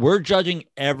we're judging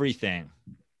everything.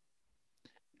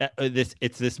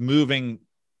 It's this moving,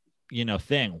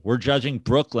 thing. We're judging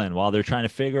Brooklyn while they're trying to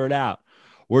figure it out.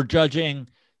 We're judging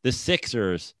the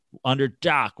Sixers under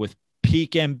Doc with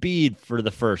peak Embiid for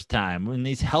the first time when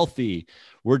he's healthy.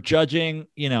 We're judging,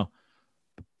 the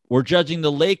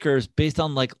Lakers based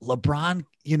on like LeBron,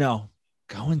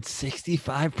 going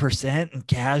 65% and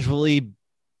casually,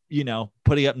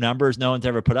 putting up numbers no one's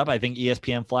ever put up. I think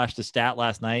ESPN flashed a stat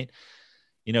last night.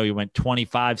 He went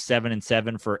 25,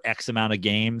 7-7 for X amount of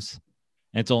games.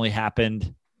 And it's only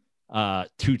happened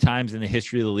 2 times in the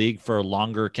history of the league for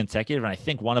longer consecutive. And I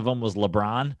think one of them was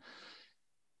LeBron.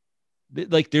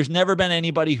 Like, there's never been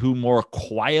anybody who more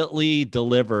quietly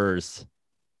delivers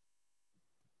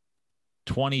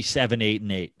 27, 8,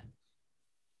 and 8.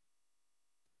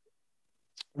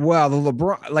 Well, the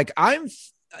LeBron, like,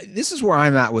 this is where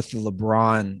I'm at with the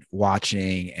LeBron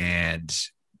watching and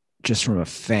just from a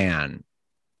fan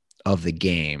of the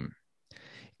game.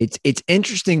 It's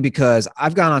interesting because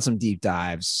I've gone on some deep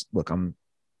dives. Look, I'm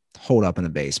holed up in a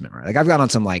basement, right? Like, I've gone on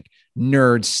some like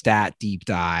nerd stat deep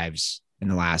dives in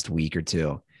the last week or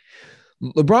two.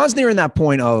 LeBron's nearing that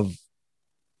point of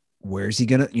where's he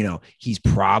going to, he's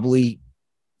probably,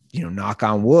 knock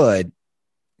on wood,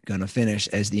 going to finish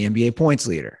as the NBA points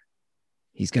leader.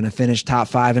 He's going to finish top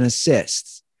 5 in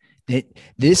assists.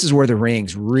 This is where the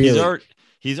rings really.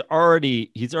 He's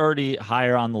already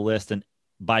higher on the list and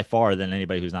by far than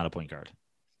anybody who's not a point guard.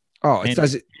 Oh,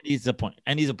 he's a point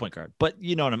guard. But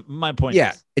my point.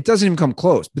 Yeah, is, it doesn't even come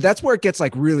close. But that's where it gets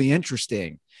like really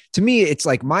interesting. To me, it's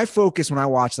like my focus when I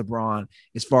watch LeBron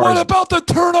as far what as about the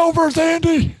turnovers,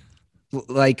 Andy?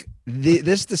 Like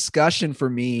this discussion for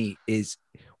me is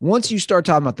once you start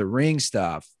talking about the ring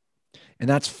stuff, and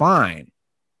that's fine.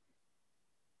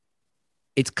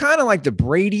 It's kind of like the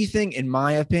Brady thing, in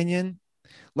my opinion.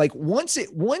 Like once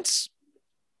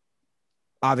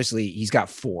obviously he's got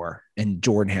 4 and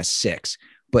Jordan has 6,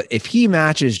 but if he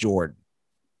matches Jordan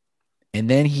and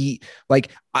then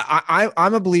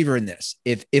I'm a believer in this.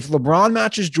 If LeBron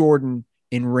matches Jordan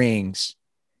in rings,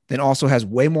 then also has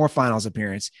way more finals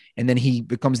appearance, and then he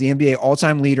becomes the NBA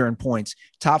all-time leader in points,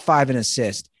 top 5 in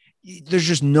assists, there's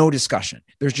just no discussion.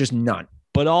 There's just none.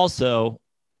 But also,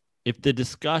 if the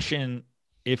discussion,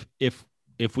 if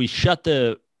we shut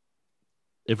the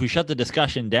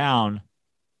discussion down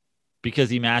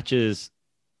because he matches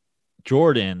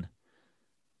Jordan,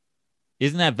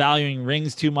 isn't that valuing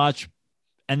rings too much?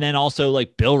 And then also,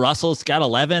 like, Bill Russell's got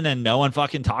 11 and no one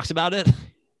fucking talks about it.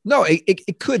 No,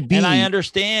 it could be. And I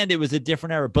understand it was a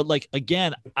different era, but like,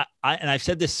 again, I've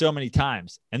said this so many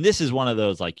times, and this is one of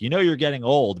those, like, you're getting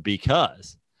old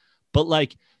but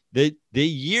like the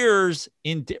years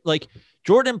in, like,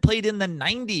 Jordan played in the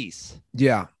 90s.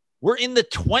 Yeah. We're in the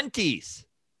 20s.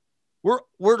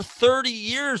 We're 30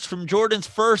 years from Jordan's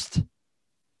first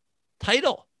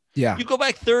title. Yeah. You go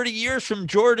back 30 years from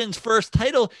Jordan's first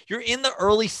title, you're in the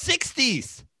early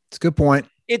 60s. It's a good point.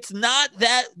 It's not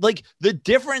that, like, the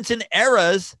difference in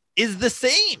eras is the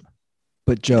same.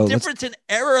 But Joe, the difference in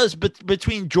eras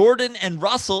between Jordan and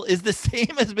Russell is the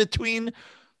same as between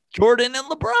Jordan and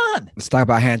LeBron. Let's talk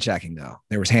about hand checking, though.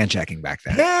 There was hand checking back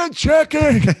then. Hand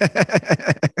checking.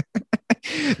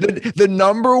 the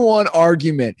number one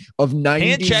argument of 90s.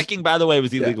 Hand checking, by the way,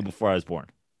 was illegal before I was born.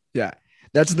 Yeah.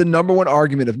 That's the number one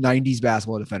argument of 90s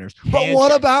basketball defenders. But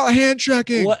what about hand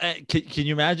checking? Can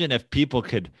you imagine if people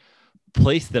could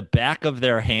place the back of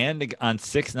their hand on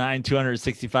 6'9",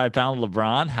 265-pound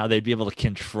LeBron, how they'd be able to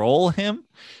control him?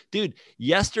 Dude,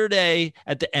 yesterday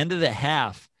at the end of the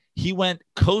half, he went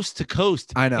coast to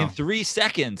coast in 3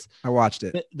 seconds. I watched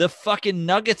it. The fucking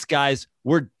Nuggets guys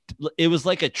it was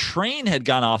like a train had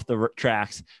gone off the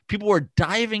tracks. People were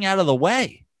diving out of the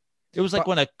way. It was like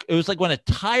when a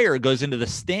tire goes into the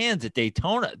stands at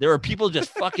Daytona. There were people just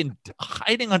fucking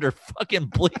hiding under fucking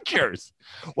bleachers.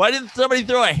 Why didn't somebody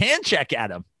throw a hand check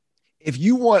at him? If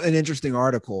you want an interesting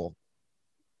article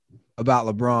about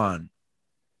LeBron,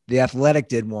 The Athletic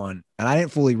did one, and I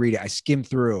didn't fully read it. I skimmed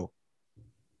through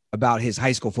about his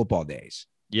high school football days.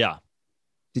 Yeah.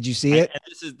 Did you see it?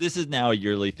 And this is now a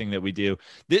yearly thing that we do.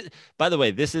 This, by the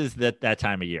way, this is that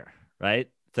time of year, right?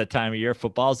 It's that time of year.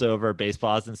 Football's over.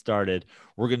 Baseball hasn't started.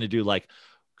 We're going to do like,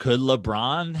 could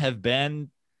LeBron have been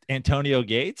Antonio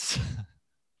Gates?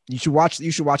 You should watch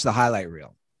the highlight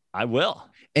reel. I will.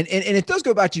 And it does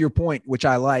go back to your point, which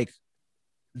I like,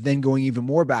 then going even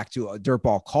more back to a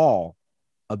dirtball call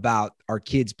about our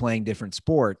kids playing different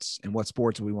sports and what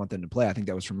sports we want them to play. I think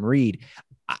that was from Reed.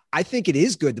 I think it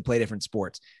is good to play different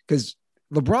sports because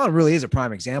LeBron really is a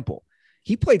prime example.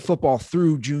 He played football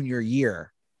through junior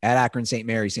year at Akron St.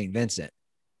 Mary St. Vincent.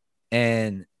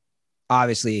 And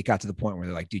obviously it got to the point where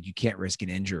they're like, dude, you can't risk an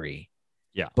injury.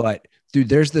 Yeah. But dude,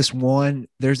 there's this one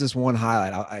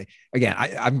highlight.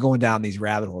 I'm going down these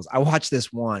rabbit holes. I watched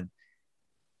this one.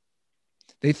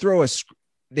 They throw it's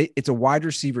a wide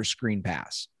receiver screen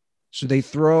pass. So they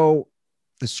throw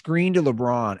the screen to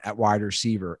LeBron at wide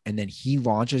receiver, and then he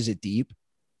launches it deep,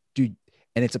 dude.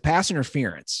 And it's a pass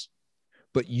interference,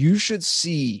 but you should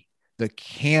see the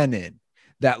cannon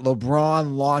that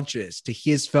LeBron launches to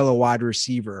his fellow wide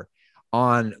receiver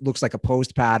on looks like a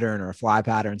post pattern or a fly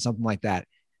pattern, something like that.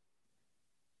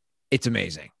 It's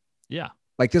amazing. Yeah.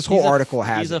 Like this whole article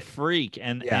has, he's a freak.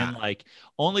 And like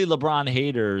only LeBron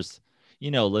haters,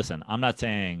 listen, I'm not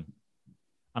saying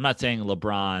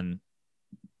LeBron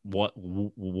what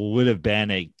would have been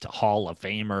a Hall of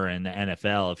Famer in the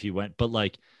NFL if he went, but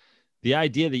like the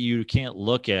idea that you can't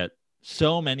look at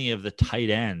so many of the tight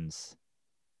ends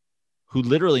who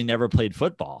literally never played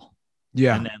football.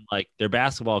 Yeah. And then like their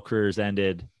basketball careers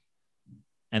ended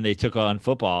and they took on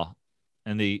football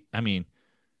and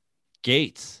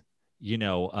Gates,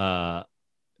 Gonzalez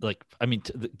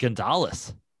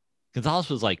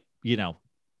was like,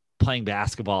 playing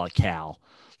basketball at Cal.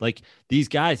 Like these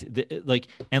guys, and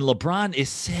LeBron is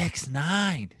 6'9",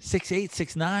 6'8",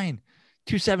 6'9",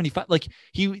 275. Like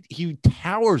he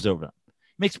towers over them.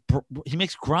 He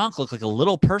makes Gronk look like a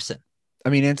little person. I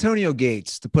mean, Antonio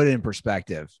Gates, to put it in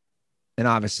perspective, and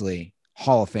obviously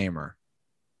Hall of Famer.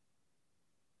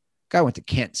 Guy went to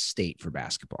Kent State for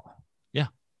basketball. Yeah.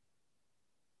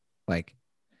 Like,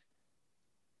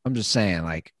 I'm just saying,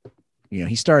 like,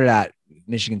 he started at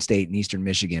Michigan State in Eastern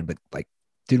Michigan, but like,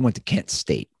 dude went to Kent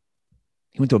State.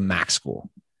 He went to a MAC school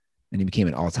and he became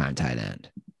an all-time tight end.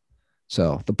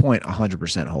 So the point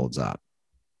 100% holds up.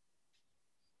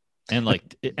 And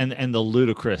like, and the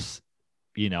ludicrous,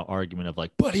 argument of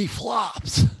like, but he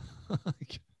flops.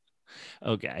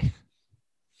 Okay.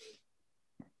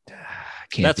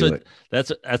 That's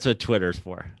what Twitter's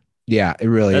for. Yeah, it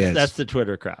really is. That's the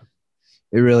Twitter crowd.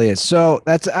 It really is. So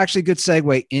that's actually a good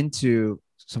segue into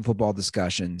some football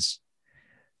discussions.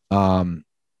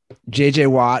 JJ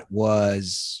Watt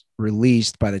was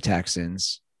released by the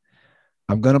Texans.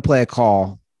 I'm going to play a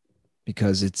call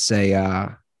because it's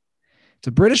a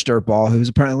British dirtball who's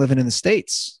apparently living in the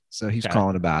States. So he's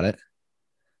calling about it.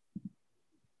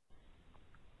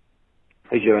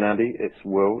 Hey, Joe and Andy. It's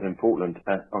Will in Portland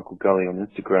at Uncle Gully on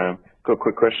Instagram. Got a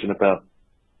quick question about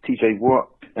TJ Watt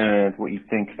and what you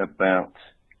think about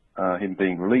him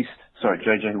being released. Sorry,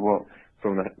 JJ Watt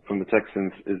from the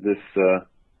Texans. Is this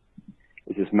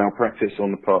malpractice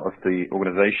on the part of the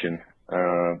organization,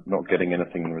 not getting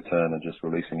anything in return and just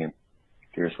releasing him?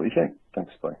 Curious what you think.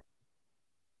 Thanks, bye.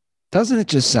 Doesn't it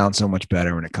just sound so much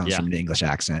better when it comes from an English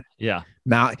accent? Yeah.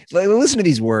 Listen to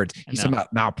these words. He's talking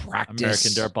about malpractice.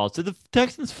 American dirtballs. Did the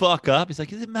Texans fuck up? He's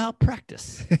like, is it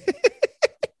malpractice?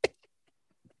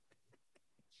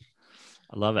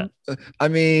 I love it. I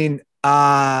mean,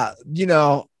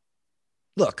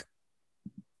 look,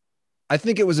 I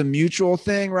think it was a mutual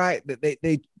thing, right?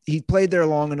 That he played there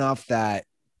long enough that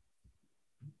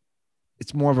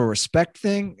it's more of a respect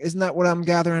thing. Isn't that what I'm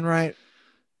gathering, right?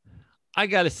 I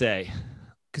got to say,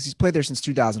 because he's played there since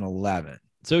 2011.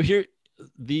 So here,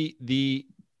 the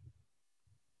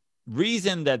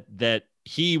reason that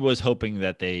he was hoping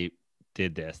that they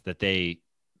did this, that they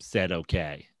said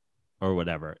okay or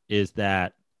whatever, is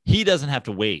that he doesn't have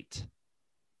to wait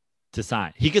to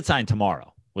sign. He could sign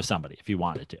tomorrow with somebody if he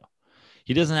wanted to.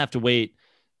 He doesn't have to wait.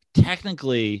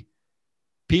 Technically,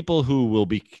 people who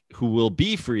will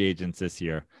be free agents this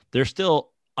year, they're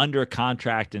still under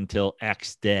contract until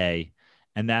X day.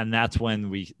 And then that's when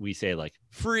we say like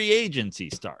free agency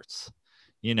starts,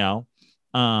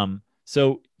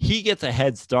 so he gets a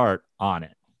head start on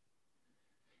it.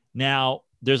 Now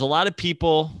there's a lot of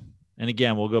people, and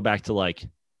again, we'll go back to like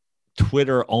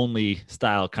Twitter only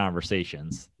style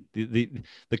conversations. The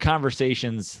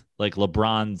conversations like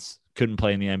LeBron's couldn't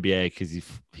play in the NBA because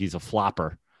he's a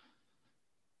flopper.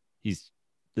 He's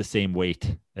the same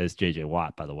weight as JJ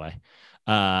Watt, by the way.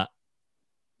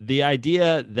 The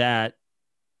idea that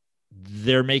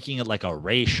they're making it like a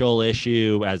racial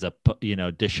issue as a,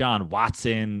 Deshaun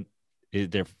Watson.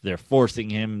 They're forcing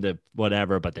him to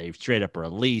whatever, but they straight up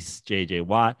release JJ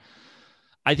Watt.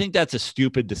 I think that's a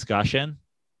stupid discussion,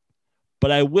 but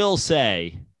I will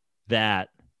say that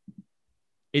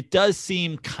it does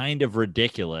seem kind of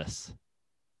ridiculous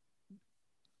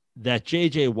that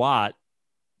they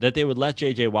would let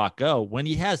JJ Watt go when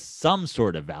he has some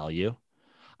sort of value.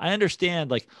 I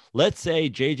understand, like, let's say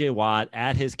JJ Watt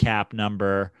at his cap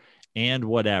number and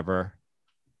whatever,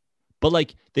 but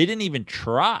like they didn't even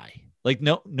try. Like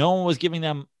no one was giving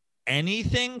them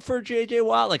anything for JJ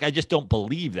Watt. Like, I just don't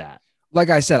believe that. Like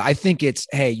I said, I think it's,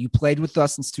 hey, you played with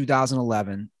us since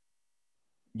 2011.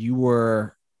 You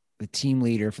were the team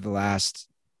leader for the last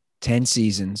 10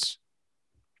 seasons.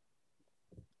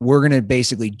 We're going to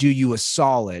basically do you a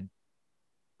solid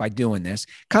by doing this.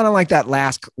 Kind of like that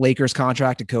last Lakers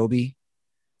contract to Kobe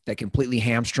that completely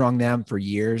hamstrung them for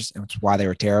years. And that's why they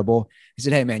were terrible. He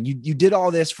said, hey, man, you did all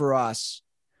this for us.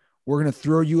 We're going to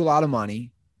throw you a lot of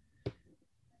money.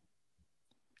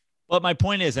 But my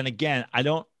point is, and again,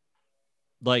 I'm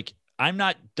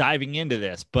not diving into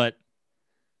this, but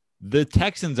the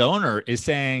Texans owner is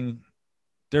saying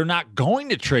they're not going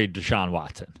to trade Deshaun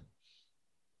Watson.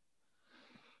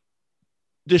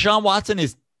 Deshaun Watson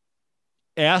is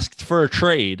asked for a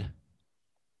trade.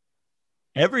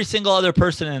 Every single other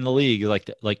person in the league, like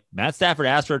Matt Stafford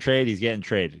asked for a trade, he's getting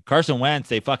traded. Carson Wentz,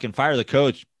 they fucking fire the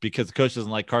coach because the coach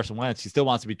doesn't like Carson Wentz. He still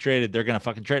wants to be traded. They're gonna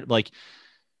fucking trade. Like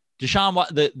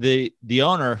Deshaun, the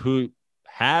owner who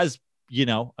has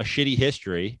a shitty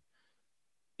history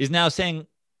is now saying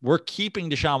we're keeping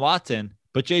Deshaun Watson,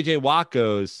 but JJ Watt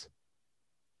goes,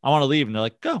 I want to leave, and they're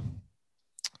like, go.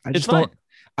 It's fine.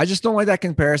 I just don't like that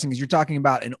comparison because you're talking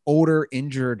about an older,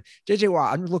 injured JJ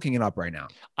Watt. I'm looking it up right now.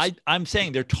 I'm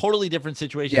saying they're totally different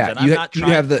situations. Yeah, and you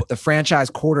have the franchise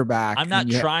quarterback. I'm not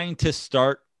trying to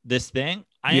start this thing.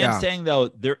 I am saying,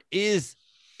 though, it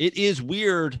is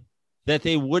weird that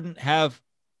they wouldn't have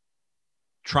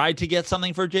tried to get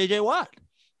something for JJ Watt.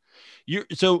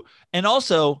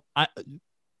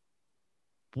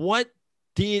 What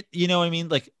did, what I mean?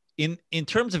 Like in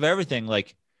terms of everything,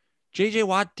 like JJ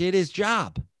Watt did his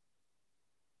job.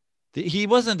 He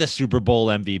wasn't the Super Bowl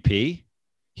MVP.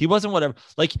 He wasn't whatever.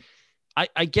 Like,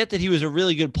 I get that he was a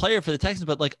really good player for the Texans,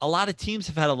 but like a lot of teams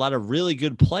have had a lot of really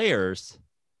good players.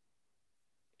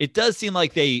 It does seem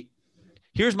like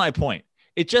here's my point.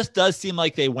 It just does seem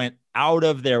like they went out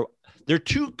of they're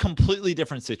two completely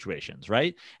different situations,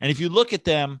 right? And if you look at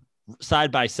them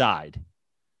side by side,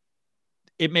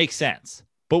 it makes sense.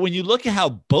 But when you look at how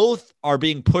both are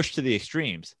being pushed to the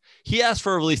extremes, he asked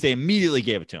for a release. They immediately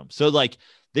gave it to him. So like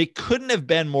they couldn't have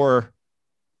been more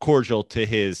cordial to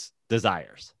his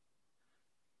desires.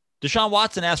 Deshaun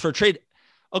Watson asked for a trade.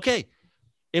 Okay.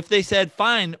 If they said,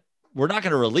 fine, we're not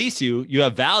going to release you. You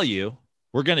have value.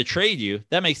 We're going to trade you.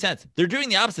 That makes sense. They're doing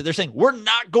the opposite. They're saying, we're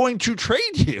not going to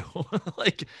trade you.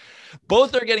 Like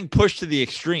both are getting pushed to the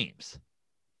extremes.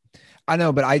 I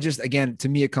know, but again, to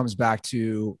me, it comes back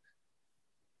to,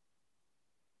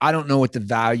 I don't know what the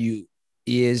value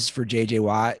is for JJ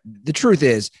Watt. The truth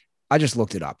is, I just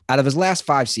looked it up. Out of his last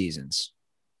 5 seasons,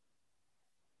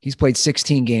 he's played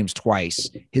 16 games twice.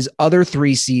 His other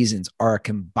 3 seasons are a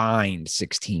combined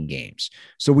 16 games.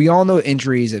 So we all know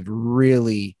injuries have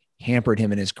really hampered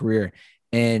him in his career.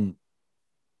 And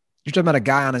you're talking about a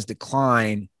guy on his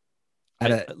decline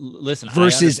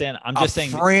versus I'm just saying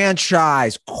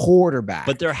franchise quarterback.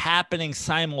 But they're happening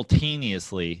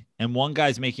simultaneously, and one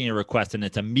guy's making a request and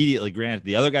it's immediately granted.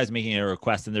 The other guy's making a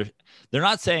request, and they're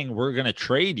not saying we're going to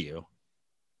trade you.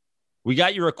 We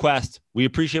got your request. We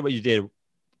appreciate what you did.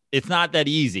 It's not that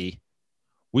easy.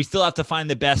 We still have to find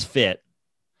the best fit.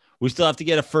 We still have to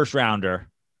get a first rounder.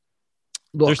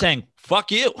 Look, they're saying,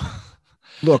 fuck you.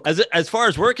 Look, as far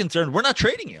as we're concerned, we're not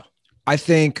trading you. I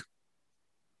think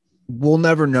we'll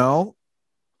never know.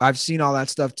 I've seen all that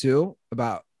stuff too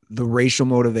about the racial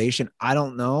motivation. I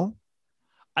don't know.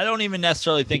 I don't even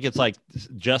necessarily think it's like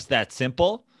just that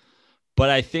simple, but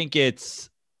I think it's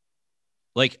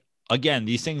like, again,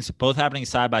 these things both happening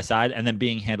side by side and then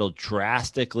being handled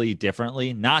drastically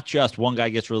differently. Not just one guy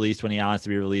gets released when he wants to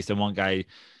be released and one guy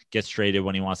gets traded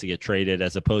when he wants to get traded,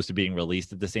 as opposed to being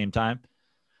released at the same time.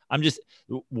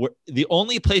 The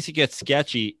only place it gets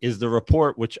sketchy is the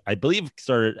report, which I believe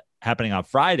started happening on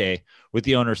Friday, with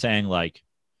the owner saying, like,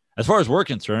 as far as we're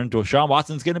concerned, Deshaun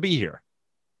Watson's going to be here.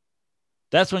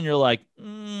 That's when you're like,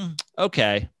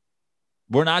 okay,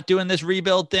 we're not doing this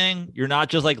rebuild thing. You're not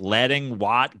just like letting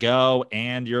Watt go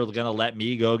and you're going to let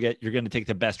me go you're going to take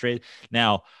the best trade.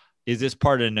 Now, is this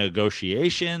part of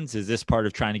negotiations? Is this part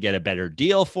of trying to get a better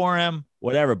deal for him?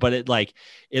 Whatever. But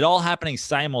it all happening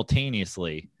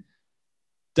simultaneously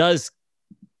does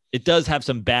have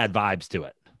some bad vibes to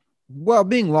it. Well,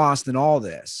 being lost in all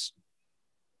this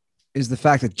is the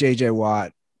fact that JJ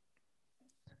Watt,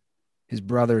 his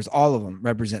brothers, all of them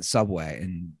represent Subway,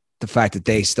 and the fact that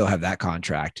they still have that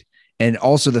contract. And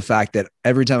also the fact that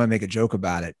every time I make a joke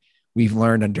about it, we've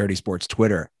learned on Dirty Sports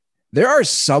Twitter, there are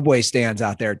Subway stands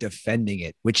out there defending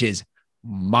it, which is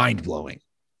mind blowing.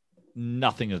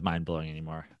 Nothing is mind blowing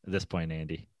anymore at this point,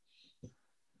 Andy.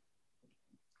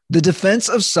 The defense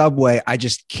of Subway, I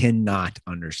just cannot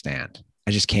understand.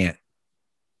 I just can't.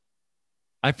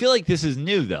 I feel like this is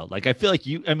new though. Like, I feel like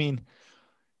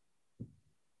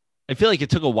I feel like it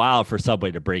took a while for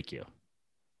Subway to break you.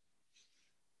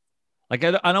 Like,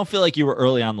 I don't feel like you were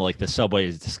early on the Subway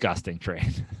is disgusting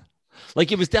train.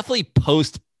 Like, it was definitely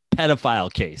post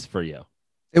pedophile case for you.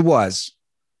 It was.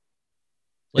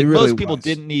 Like, really most people was.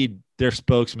 didn't need their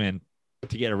spokesman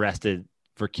to get arrested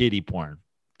for kiddie porn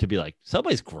to be like,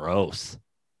 Subway's gross.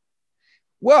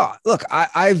 Well, look,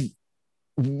 I've,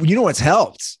 you know, what's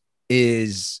helped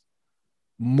is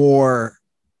more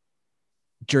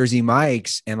Jersey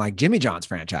Mike's and like Jimmy John's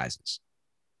franchises.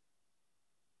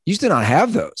 Used to not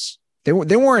have those. They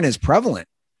weren't as prevalent.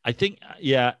 I think,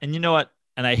 yeah. And you know what?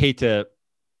 And I hate to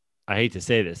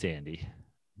say this, Andy,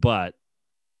 but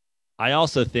I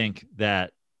also think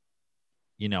that,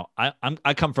 you know,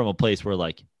 I come from a place where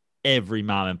like every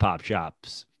mom and pop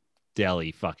shop's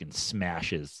deli fucking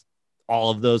smashes all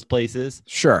of those places.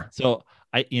 Sure. So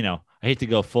I hate to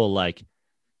go full, like,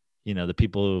 you know, the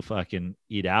people who fucking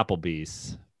eat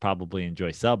Applebee's probably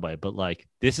enjoy Subway, but like,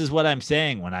 this is what I'm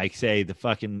saying when I say the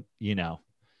fucking, you know,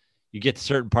 you get to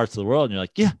certain parts of the world and you're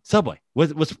like, yeah, Subway.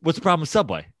 What's the problem with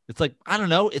Subway? It's like, I don't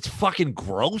know. It's fucking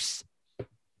gross.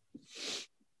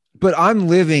 But I'm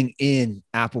living in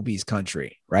Applebee's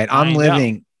country, right? I'm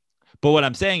living. But what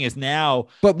I'm saying is now.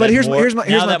 But here's my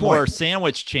point. More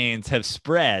sandwich chains have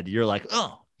spread, you're like,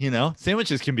 oh, you know,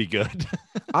 sandwiches can be good.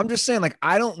 I'm just saying, like,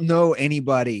 I don't know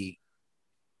anybody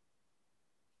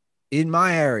in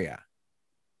my area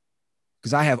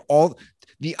because I have all.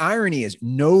 The irony is,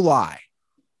 no lie,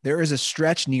 there is a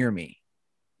stretch near me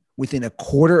within a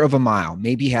quarter of a mile,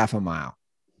 maybe half a mile,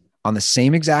 on the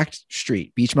same exact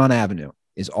street, Beachmont Avenue,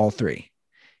 is all three: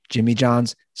 Jimmy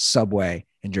John's, Subway,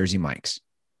 and Jersey Mike's.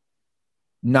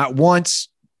 Not once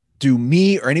do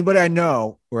me or anybody I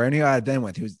know or anybody I've been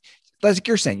with who's, like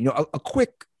you're saying, you know, a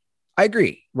quick, I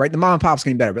agree, right? The mom and pop's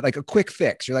getting better, but like a quick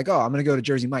fix. You're like, oh, I'm going to go to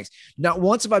Jersey Mike's. Not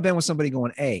once have I been with somebody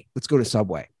going, hey, let's go to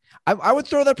Subway. I would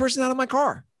throw that person out of my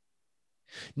car.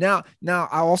 Now,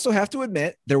 I also have to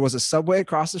admit, there was a Subway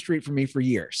across the street from me for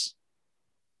years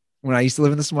when I used to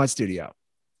live in the Smut Studio.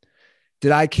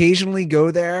 Did I occasionally go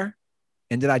there?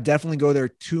 And did I definitely go there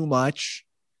too much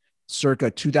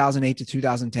circa 2008 to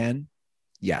 2010?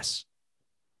 Yes.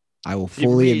 I will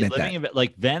fully admit that.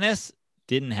 Like, Venice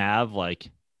didn't have like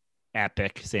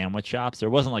epic sandwich shops. There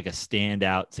wasn't like a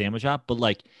standout sandwich shop, but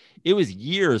like, it was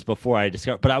years before I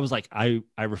discovered, but I was like, I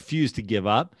refused to give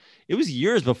up. It was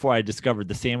years before I discovered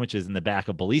the sandwiches in the back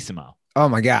of Bellissimo. Oh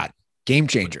my God. Game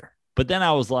changer. But then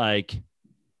I was like,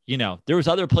 you know, there was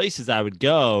other places I would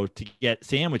go to get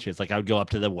sandwiches. Like, I would go up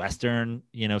to the Western,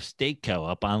 you know, Steak Co.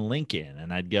 up on Lincoln,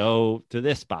 and I'd go to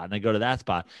this spot and I'd go to that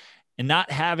spot, and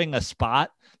not having a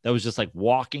spot that was just like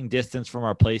walking distance from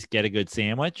our place, get a good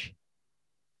sandwich.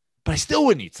 But I still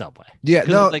wouldn't eat Subway. Yeah,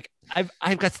 no, like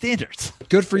I've got standards.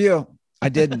 Good for you. I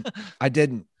didn't.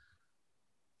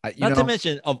 Not to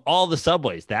mention, of all the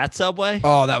Subways, that Subway.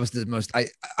 Oh, that was the most. I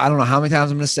don't know how many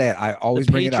times I'm going to say it. I always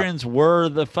bring it up. Patrons were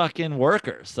the fucking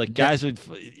workers. Like, guys would,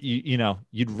 you know,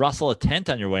 you'd rustle a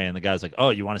tent on your way, and the guy's like, "Oh,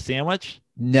 you want a sandwich?"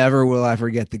 Never will I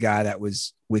forget the guy that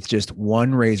was with just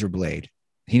one razor blade.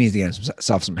 He needs to get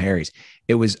himself some Harry's.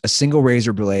 It was a single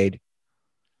razor blade.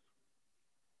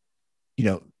 You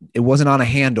know, it wasn't on a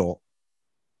handle.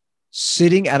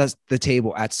 Sitting at the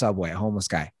table at Subway, a homeless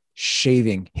guy,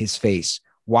 shaving his face,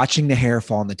 watching the hair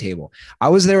fall on the table. I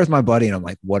was there with my buddy, and I'm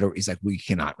like, he's like, we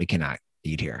cannot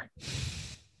eat here.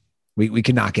 We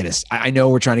cannot get us. I know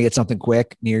we're trying to get something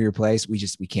quick near your place.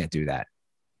 We can't do that.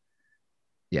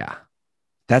 Yeah.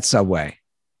 That's Subway.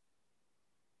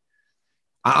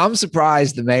 I'm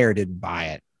surprised the mayor didn't buy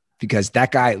it because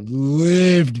that guy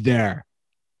lived there.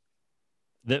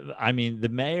 The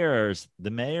mayor's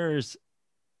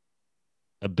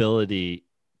ability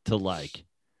to like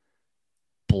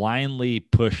blindly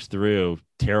push through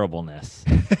terribleness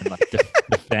and like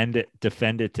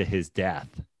defend it to his death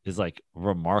is like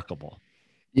remarkable.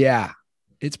 Yeah,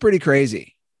 it's pretty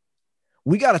crazy.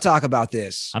 We got to talk about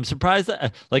this. I'm surprised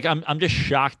that like I'm just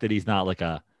shocked that he's not like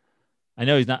a. I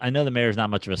know the mayor's not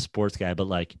much of a sports guy, but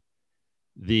like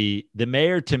the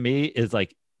mayor to me is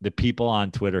like the people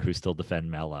on Twitter who still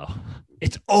defend Melo.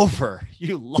 It's over.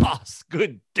 You lost.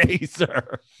 Good day,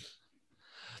 sir.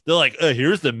 They're like,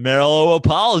 here's the Melo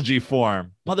apology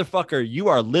form. Motherfucker, you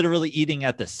are literally eating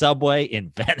at the Subway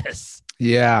in Venice.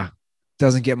 Yeah.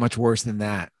 Doesn't get much worse than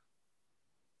that.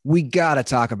 We got to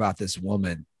talk about this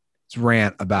woman's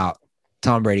rant about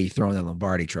Tom Brady throwing the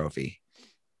Lombardi trophy.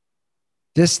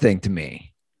 This thing to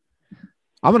me,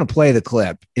 I'm going to play the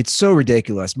clip. It's so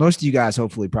ridiculous. Most of you guys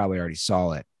hopefully probably already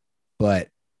saw it, but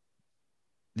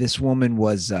this woman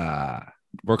was,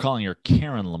 we're calling her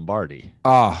Karen Lombardi.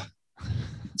 Oh,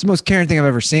 it's the most Karen thing I've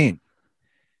ever seen.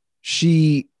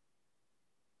 She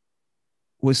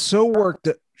was so worked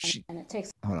up.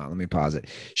 Hold on, let me pause it.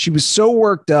 She was so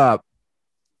worked up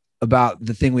about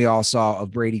the thing we all saw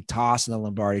of Brady tossing the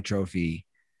Lombardi trophy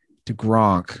to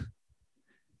Gronk.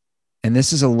 And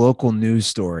this is a local news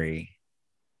story.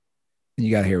 And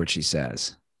you got to hear what she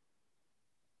says.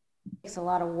 It's a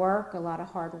lot of work, a lot of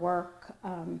hard work,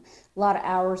 a lot of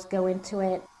hours go into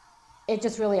it. It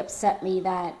just really upset me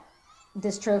that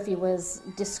this trophy was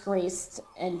disgraced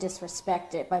and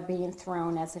disrespected by being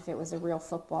thrown as if it was a real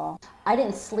football. I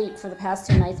didn't sleep for the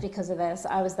past 2 nights because of this.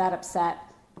 I was that upset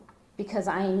because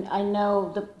I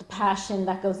know the passion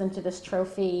that goes into this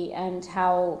trophy and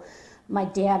how my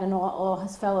dad and all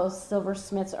his fellow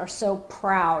silversmiths are so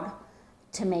proud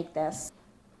to make this.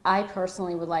 I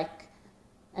personally would like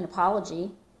an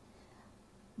apology,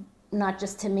 not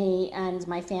just to me and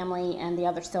my family and the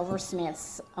other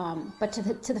silversmiths, but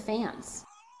to the fans.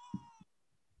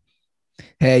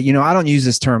 Hey, I don't use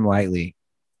this term lightly.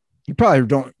 You probably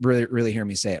don't really hear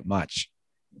me say it much.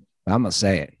 But I'm going to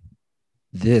say it.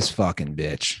 This fucking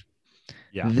bitch.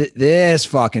 Yeah. This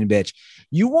fucking bitch.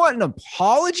 You want an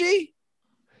apology?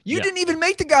 You didn't even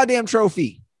make the goddamn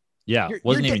trophy. Yeah,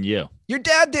 wasn't even you. Your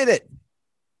dad did it.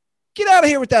 Get out of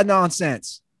here with that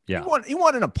nonsense. Yeah. You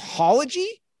want an apology?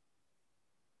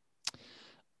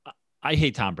 I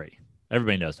hate Tom Brady.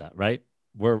 Everybody knows that, right?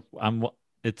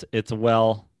 It's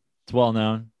well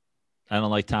known. I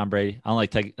don't like Tom Brady. I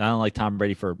don't like Tom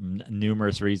Brady for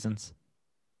numerous reasons.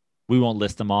 We won't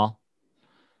list them all.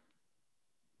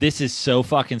 This is so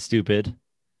fucking stupid.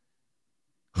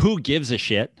 Who gives a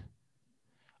shit?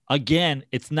 Again,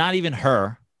 it's not even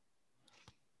her.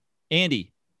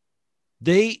 Andy,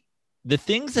 the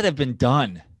things that have been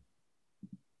done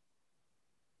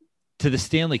to the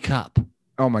Stanley Cup.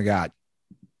 Oh my God.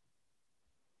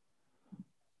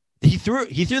 He threw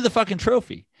the fucking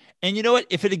trophy. And you know what?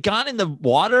 If it had gone in the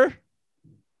water,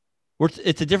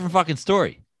 it's a different fucking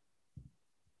story.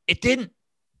 It didn't.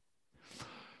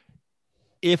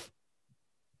 If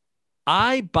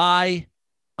I buy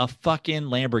a fucking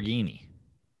Lamborghini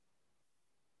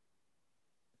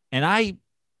and I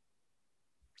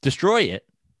destroy it,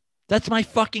 that's my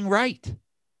fucking right.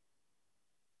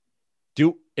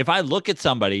 If I look at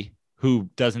somebody who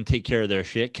doesn't take care of their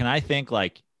shit, can I think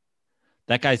like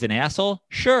that guy's an asshole?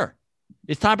 Sure.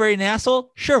 Is Tom Brady an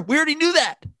asshole? Sure. We already knew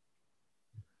that.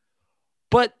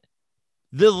 But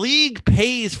the league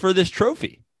pays for this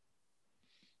trophy.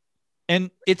 And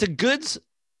it's a goods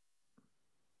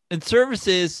and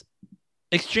services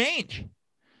exchange.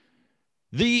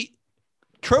 The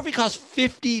trophy costs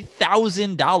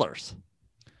 $50,000.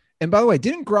 And by the way,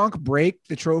 didn't Gronk break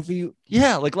the trophy?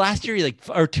 Yeah, like last year,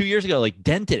 or 2 years ago,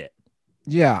 dented it.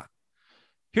 Yeah.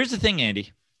 Here's the thing,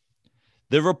 Andy.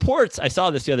 The reports, I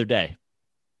saw this the other day.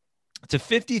 It's a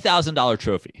 $50,000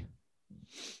 trophy.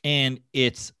 And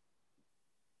it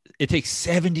takes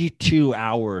 72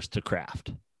 hours to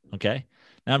craft. Okay.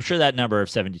 Now, I'm sure that number of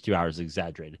 72 hours is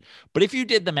exaggerated. But if you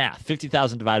did the math,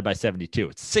 50,000 divided by 72,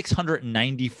 it's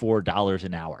 $694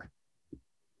 an hour.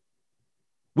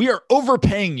 We are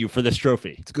overpaying you for this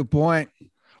trophy. It's a good point.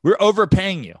 We're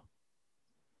overpaying you.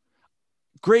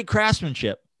 Great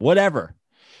craftsmanship, whatever.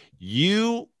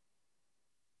 You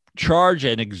charge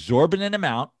an exorbitant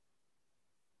amount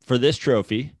for this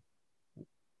trophy.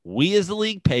 We as the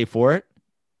league pay for it.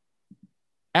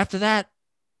 After that,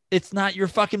 it's not your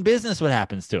fucking business what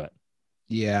happens to it.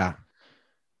 Yeah.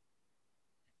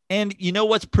 And you know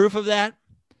what's proof of that?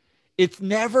 It's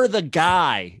never the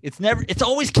guy. It's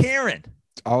always Karen.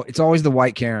 It's always the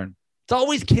white Karen. It's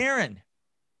always Karen.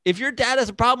 If your dad has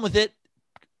a problem with it,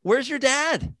 where's your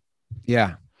dad?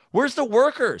 Yeah. Where's the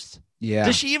workers? Yeah.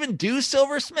 Does she even do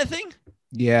silversmithing?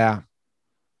 Yeah.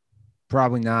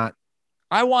 Probably not.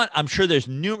 I'm sure there's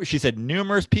she said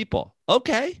numerous people.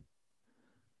 Okay.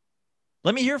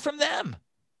 Let me hear from them.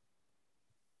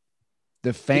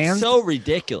 The fans, It's so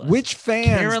ridiculous. which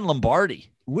fans, Karen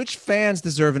Lombardi. which fans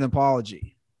deserve an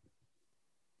apology?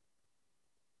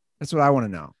 That's what I want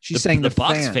to know. She's saying the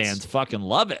Bucks fans fucking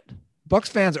love it. Bucks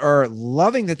fans are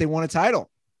loving that they won a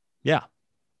title. Yeah.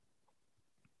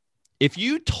 If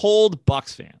you told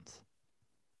Bucks fans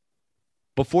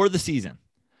before the season,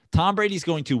 Tom Brady's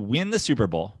going to win the Super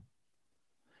Bowl,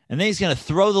 and then he's going to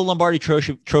throw the Lombardi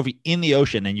trophy in the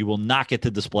ocean, and you will not get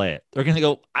to display it, they're going to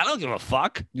go, I don't give a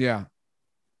fuck. Yeah.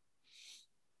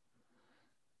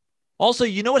 Also,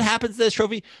 you know what happens to this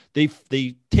trophy? They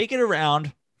take it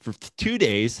around for 2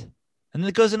 days, and then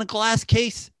it goes in a glass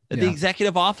case at the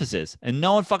executive offices, and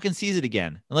no one fucking sees it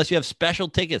again unless you have special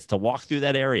tickets to walk through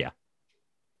that area.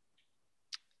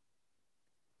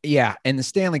 Yeah. And the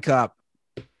Stanley Cup,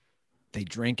 they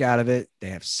drink out of it. They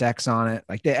have sex on it.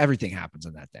 Like everything happens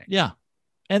in that thing. Yeah.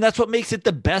 And that's what makes it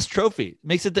the best trophy.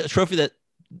 Makes it the trophy that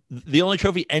the only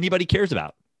trophy anybody cares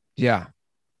about. Yeah.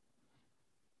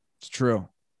 It's true.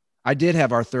 I did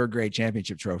have our third grade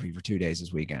championship trophy for 2 days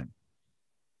this weekend.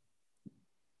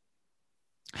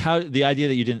 How the idea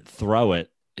that you didn't throw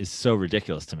it is so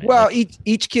ridiculous to me. Well, Like,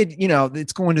 each kid, you know,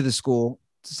 it's going to the school.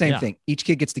 It's the same Yeah. thing. Each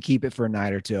kid gets to keep it for a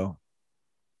night or two.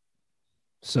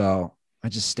 So I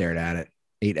just stared at it,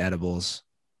 ate edibles,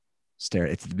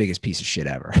 stared. It's the biggest piece of shit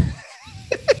ever.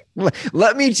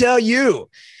 Let me tell you,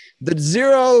 the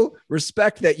zero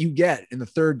respect that you get in the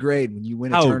third grade when you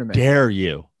win a how tournament. dare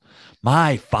you?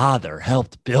 My father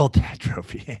helped build that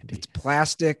trophy, Andy. It's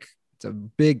plastic. It's a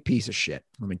big piece of shit.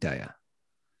 Let me tell you.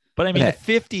 But I mean, Okay.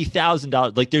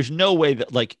 $50,000, like there's no way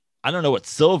that, like, I don't know what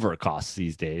silver costs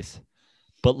these days,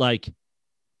 but like,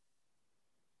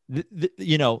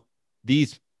 you know,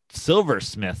 these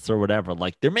silversmiths or whatever,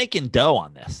 like they're making dough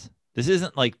on this. This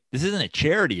isn't a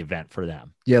charity event for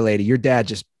them. Yeah, lady, your dad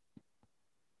just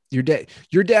did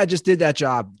that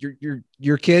job.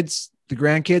 Your kids, the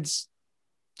grandkids,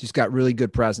 just got really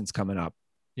good presents coming up.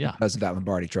 Yeah. Because of that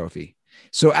Lombardi trophy.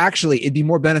 So actually, it'd be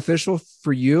more beneficial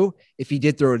for you if he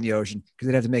did throw it in the ocean because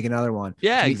they'd have to make another one.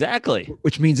 Yeah, exactly.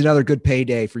 Which means another good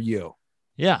payday for you.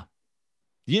 Yeah.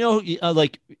 You know,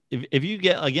 like if you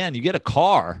get a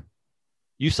car,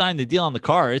 you sign the deal on the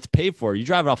car, it's paid for. You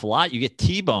drive it off a lot, you get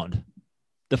T-boned.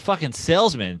 The fucking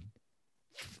salesman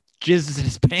jizzes in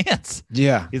his pants.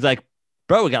 Yeah. He's like,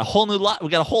 bro, we got a whole new lot. We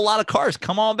got a whole lot of cars.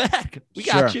 Come on back. We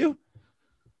got Sure. you.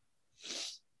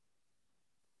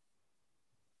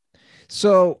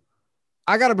 So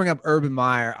I got to bring up Urban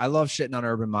Meyer. I love shitting on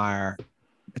Urban Meyer.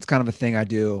 It's kind of a thing I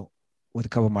do with a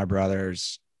couple of my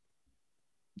brothers,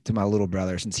 to my little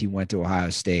brother, since he went to Ohio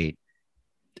State.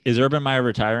 Is Urban Meyer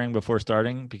retiring before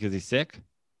starting because he's sick?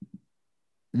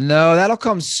 No, that'll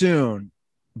come soon.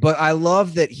 But I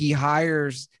love that he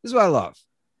hires. This is what I love.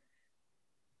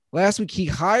 Last week, he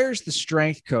hires the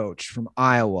strength coach from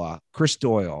Iowa, Chris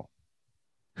Doyle,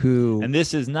 who. And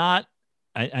this is not,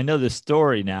 I know this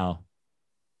story now.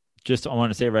 Just I want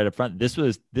to say right up front, this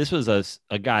was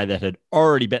a guy that had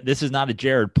already been. This is not a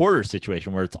Jared Porter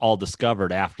situation where it's all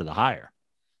discovered after the hire.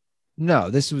 No,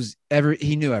 this was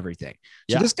he knew everything.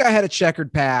 So Yeah. This guy had a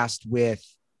checkered past with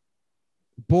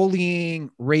bullying,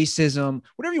 racism,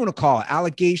 whatever you want to call it,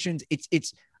 allegations.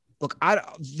 It's look,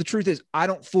 the truth is I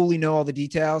don't fully know all the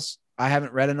details. I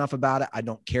haven't read enough about it. I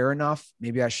don't care enough.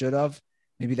 Maybe I should have.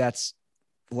 Maybe that's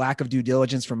lack of due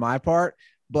diligence from my part.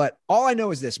 But all I know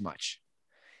is this much.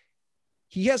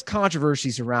 He has controversy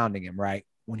surrounding him, right?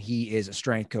 When he is a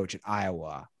strength coach at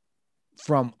Iowa,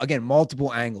 from, again,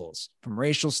 multiple angles, from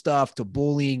racial stuff to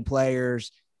bullying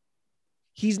players.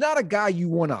 He's not a guy you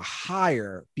want to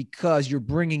hire because you're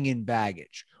bringing in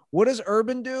baggage. What does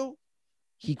Urban do?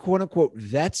 He, quote unquote,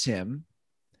 vets him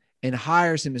and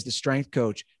hires him as the strength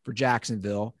coach for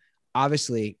Jacksonville.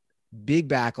 Obviously, big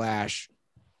backlash.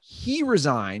 He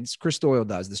resigns. Chris Doyle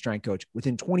does, the strength coach,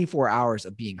 within 24 hours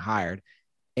of being hired.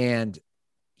 And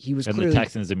he was clearly, the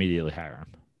Texans immediately hire him.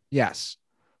 Yes.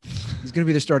 He's going to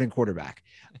be the starting quarterback.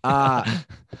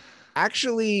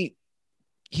 Actually,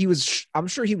 I'm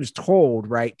sure he was told,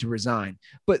 right, to resign.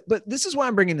 But this is why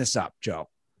I'm bringing this up, Joe.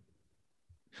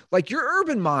 Like, you're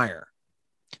Urban Meyer.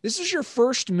 This is your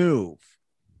first move.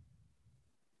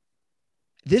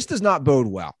 This does not bode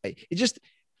well. It just,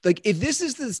 like, if this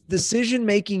is the decision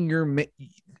making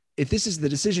if this is the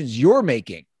decisions you're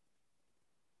making,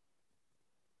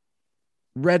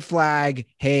 red flag,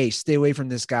 hey, stay away from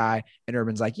this guy. And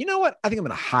Urban's like, you know what? I think I'm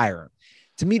going to hire him.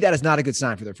 To me, that is not a good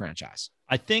sign for their franchise.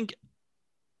 I think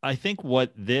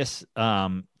what this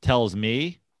tells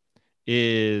me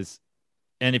is,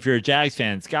 and if you're a Jags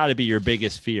fan, it's got to be your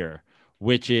biggest fear,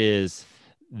 which is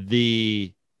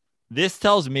this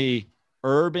tells me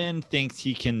Urban thinks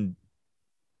he can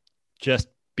just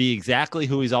be exactly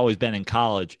who he's always been in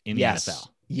college in the NFL.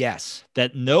 Yes.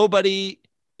 That nobody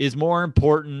is more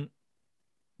important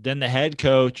than the head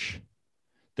coach.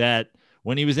 That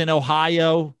when he was in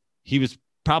Ohio, he was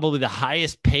probably the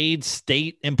highest paid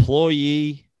state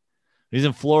employee. He's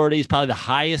in Florida. He's probably the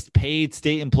highest paid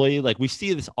state employee. Like, we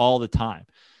see this all the time.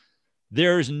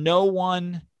 There's no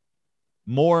one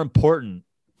more important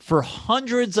for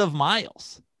hundreds of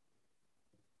miles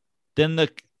than the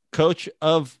coach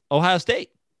of Ohio State.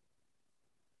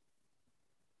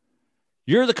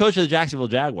 You're the coach of the Jacksonville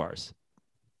Jaguars.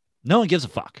 No one gives a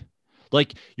fuck.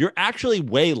 Like, you're actually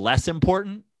way less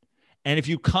important. And if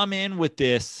you come in with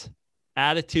this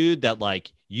attitude that,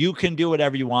 like, you can do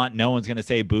whatever you want, no one's going to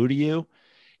say boo to you,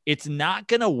 it's not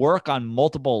going to work on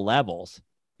multiple levels.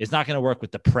 It's not going to work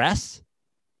with the press.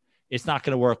 It's not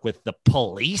going to work with the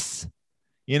police.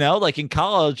 You know, like in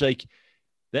college, like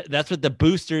that's what the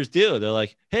boosters do. They're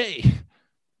like, hey,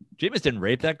 Jameis didn't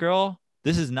rape that girl.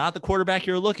 This is not the quarterback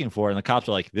you're looking for. And the cops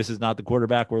are like, this is not the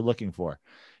quarterback we're looking for.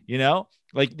 You know,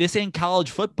 like, this ain't college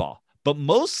football. But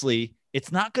mostly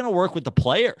it's not going to work with the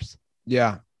players.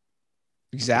 Yeah,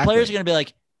 exactly. The players are going to be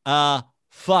like,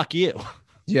 fuck you.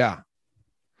 Yeah.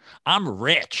 I'm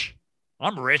rich.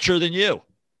 I'm richer than you.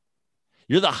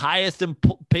 You're the highest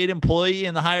paid employee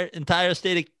in the entire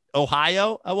state of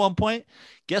Ohio at one point.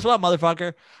 Guess what,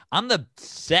 motherfucker? I'm the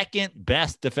second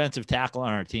best defensive tackle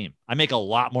on our team. I make a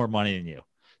lot more money than you.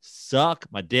 Suck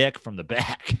my dick from the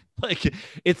back. Like,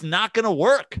 it's not going to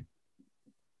work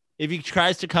if he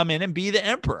tries to come in and be the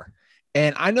emperor.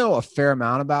 And I know a fair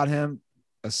amount about him,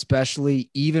 especially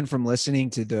even from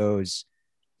listening to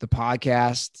the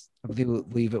podcast. I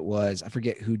believe it was, I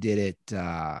forget who did it.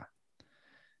 God,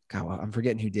 I'm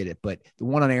forgetting who did it, but the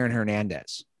one on Aaron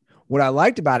Hernandez. What I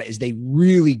liked about it is they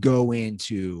really go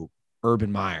into Urban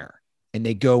Meyer, and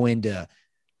they go into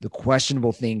the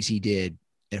questionable things he did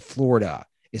at Florida,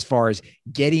 as far as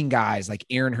getting guys like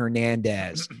Aaron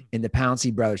Hernandez and the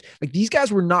Pouncey brothers. Like, these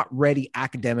guys were not ready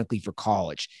academically for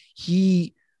college.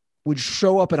 He would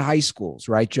show up at high schools,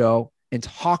 right, Joe, and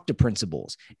talk to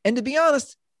principals. And to be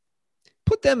honest,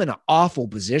 put them in an awful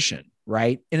position,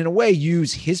 right? And in a way,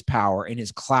 use his power and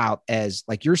his clout as,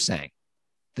 like you're saying,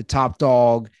 the top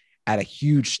dog at a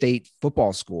huge state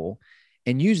football school,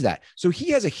 and use that. So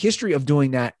he has a history of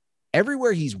doing that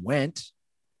everywhere he's went,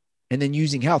 and then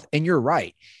using health. And you're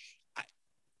right.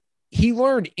 He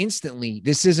learned instantly,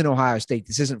 this isn't Ohio State.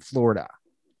 This isn't Florida.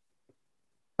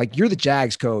 Like, you're the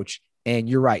Jags coach, and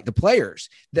you're right. The players,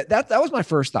 that was my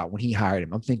first thought when he hired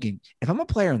him. I'm thinking, if I'm a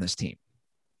player on this team,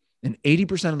 and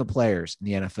 80% of the players in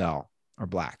the NFL are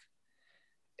black,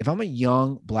 if I'm a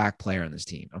young black player on this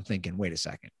team, I'm thinking, wait a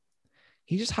second.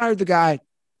 He just hired the guy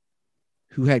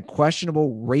who had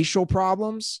questionable racial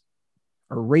problems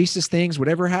or racist things,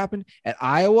 whatever happened at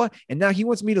Iowa, and now he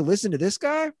wants me to listen to this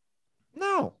guy?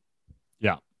 No.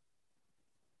 Yeah.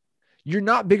 You're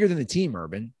not bigger than the team,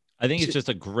 Urban. I think it's just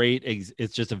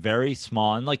it's just a very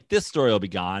small, and like, this story will be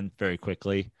gone very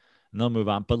quickly and they'll move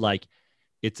on. But like,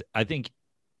 I think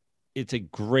it's a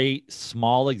great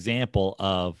small example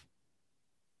of,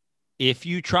 if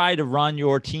you try to run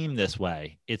your team this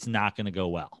way, it's not going to go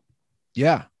well.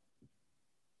 Yeah.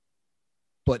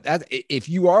 But if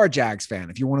you are a Jags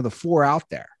fan, if you're one of the four out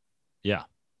there, yeah,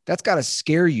 that's got to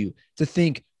scare you to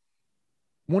think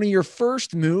one of your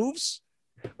first moves,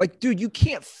 like, dude, you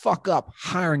can't fuck up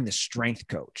hiring the strength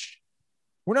coach.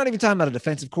 We're not even talking about a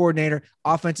defensive coordinator,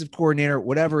 offensive coordinator,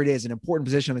 whatever it is, an important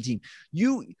position on the team.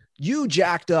 You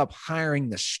jacked up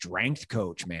hiring the strength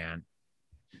coach, man.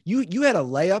 You had a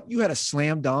layup, you had a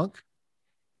slam dunk,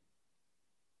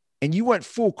 and you went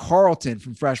full Carlton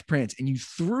from Fresh Prince, and you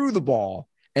threw the ball,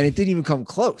 and it didn't even come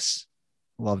close.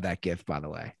 Love that GIF, by the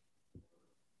way.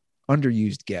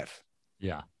 Underused GIF.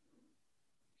 Yeah.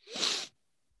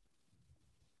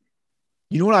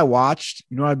 You know what I watched?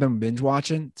 You know what I've been binge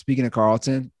watching? Speaking of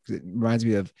Carlton, it reminds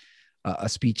me of a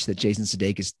speech that Jason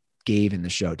Sudeikis gave in the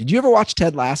show. Did you ever watch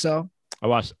Ted Lasso? I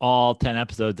watched all 10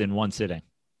 episodes in one sitting.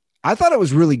 I thought it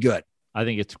was really good. I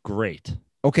think it's great.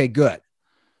 Okay, good.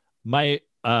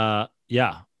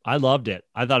 Yeah, I loved it.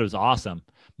 I thought it was awesome.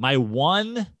 My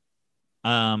one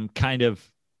kind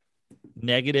of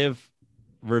negative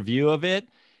review of it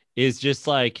is just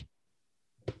like,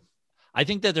 I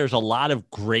think that there's a lot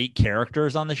of great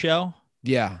characters on the show.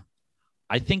 Yeah.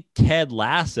 I think Ted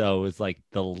Lasso is like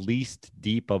the least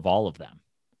deep of all of them.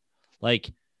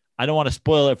 Like, I don't want to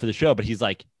spoil it for the show, but he's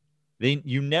like,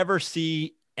 you never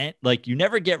see, like, you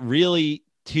never get really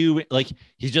too, like,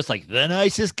 he's just like the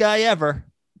nicest guy ever.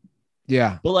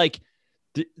 Yeah. But like,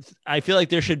 I feel like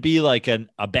there should be like a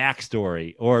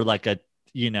backstory, or like a,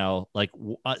 like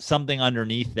something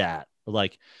underneath that.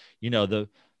 Like, the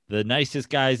nicest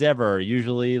guys ever,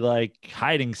 usually like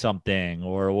hiding something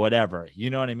or whatever. You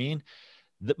know what I mean?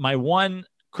 My one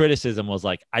criticism was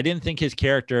like, I didn't think his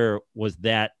character was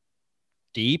that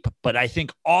deep, but I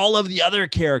think all of the other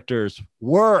characters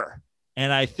were.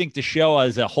 And I think the show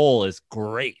as a whole is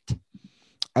great.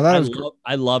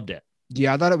 I loved it.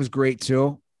 Yeah, I thought it was great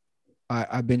too.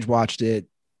 I binge watched it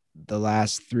the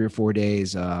last 3 or 4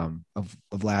 days of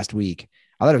last week.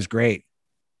 I thought it was great.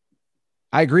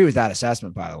 I agree with that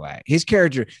assessment, by the way. His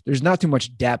character, there's not too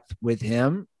much depth with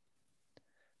him,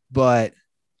 but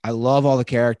I love all the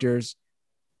characters.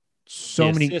 So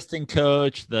many assistant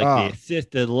coach, the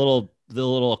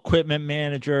little equipment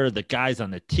manager, the guys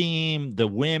on the team, the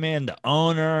women, the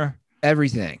owner,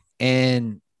 everything.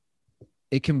 And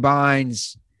it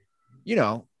combines,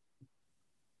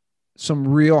 some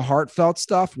real heartfelt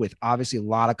stuff with obviously a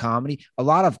lot of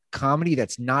comedy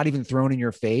that's not even thrown in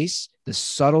your face. The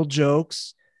subtle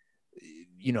jokes,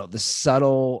 the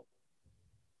subtle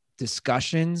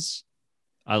discussions.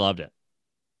 I loved it.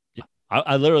 Yeah.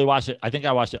 I literally watched it. I think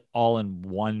I watched it all in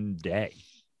one day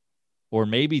or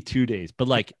maybe 2 days, but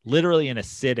like literally in a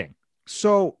sitting.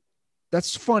 So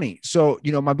that's funny. So,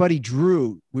 my buddy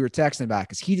Drew, we were texting back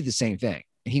because he did the same thing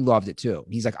and he loved it too.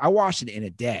 He's like, I watched it in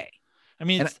a day. I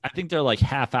mean, I think they're like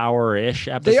half-hour-ish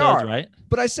episodes, they are, right?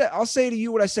 But I'll say to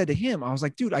you what I said to him. I was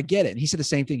like, dude, I get it. And he said the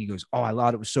same thing. He goes, oh, I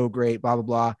thought it was so great, blah, blah,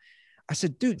 blah. I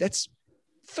said, dude, that's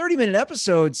 30-minute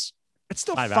episodes. It's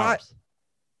still 5 hours.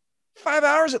 5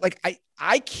 hours. Like,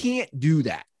 I can't do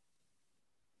that.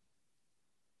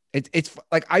 It's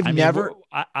like,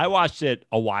 I watched it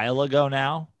a while ago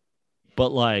now, but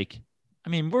like, I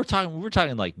mean, we're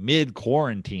talking like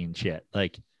mid-quarantine shit.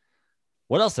 Like,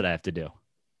 what else did I have to do?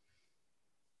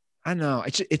 I know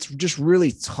it's just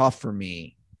really tough for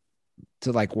me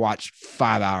to like watch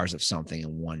 5 hours of something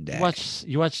in one day.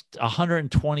 You watched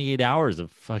 128 hours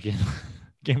of fucking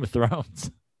Game of Thrones.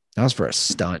 That was for a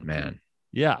stunt, man.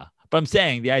 Yeah. But I'm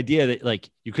saying the idea that like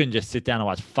you couldn't just sit down and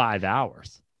watch 5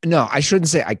 hours. No, I shouldn't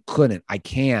say I couldn't. I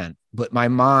can, but my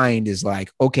mind is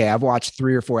like, okay, I've watched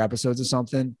 3 or 4 episodes of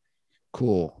something.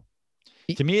 Cool.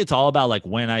 To me, it's all about like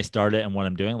when I started and what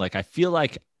I'm doing. Like, I feel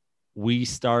like we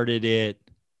started it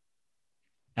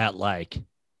at like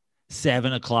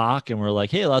 7:00 and we're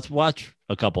like, hey, let's watch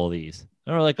a couple of these.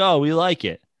 And we're like, oh, we like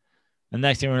it. And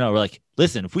next thing we know, we're like,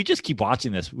 listen, if we just keep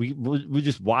watching this, we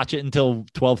just watch it until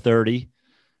 12:30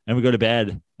 and we go to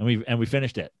bed and we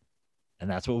finished it. And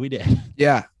that's what we did.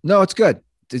 Yeah, no, it's good.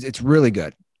 It's really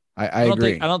good. I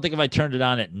agree. I don't think if I turned it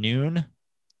on at noon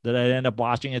that I'd end up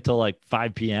watching it till like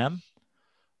 5 p.m.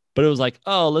 But it was like,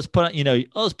 oh, let's put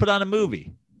on a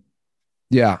movie.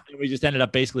 Yeah. And we just ended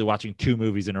up basically watching 2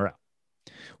 movies in a row.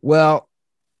 Well,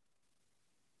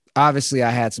 obviously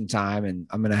I had some time and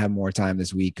I'm going to have more time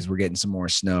this week because we're getting some more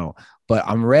snow, but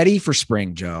I'm ready for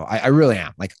spring, Joe. I really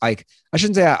am. Like I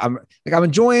shouldn't say I'm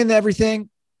enjoying everything,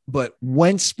 but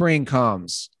when spring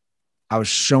comes, I was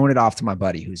showing it off to my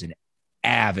buddy who's an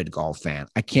avid golf fan.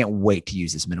 I can't wait to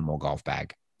use this minimal golf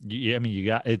bag. Yeah. I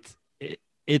mean,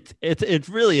 it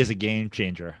really is a game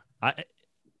changer.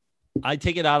 I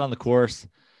take it out on the course.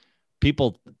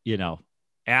 People,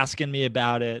 asking me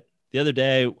about it. The other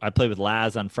day, I played with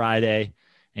Laz on Friday, and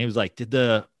he was like,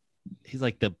 the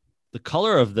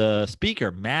color of the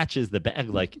speaker matches the bag.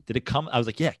 Like, did it come? I was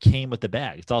like, yeah, it came with the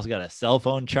bag. It's also got a cell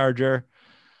phone charger.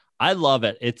 I love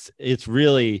it. It's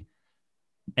really,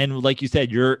 and like you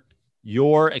said,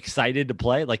 you're excited to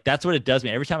play. Like, that's what it does me.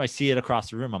 Every time I see it across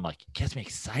the room, I'm like, it gets me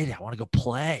excited. I want to go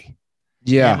play.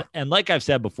 Yeah. And like I've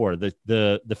said before,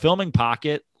 the filming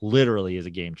pocket literally is a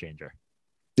game changer.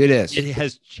 It is.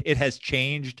 It has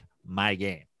changed my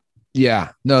game.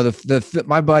 Yeah. No,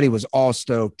 my buddy was all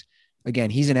stoked. Again,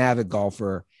 he's an avid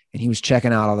golfer and he was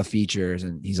checking out all the features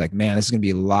and he's like, man, this is going to be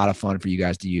a lot of fun for you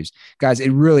guys to use. Guys, it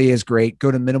really is great.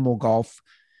 Go to Minimal Golf.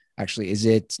 Actually,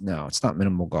 no, it's not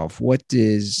Minimal Golf. It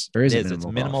is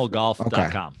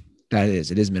minimalgolf.com. Okay.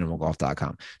 It is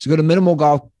minimalgolf.com. So go to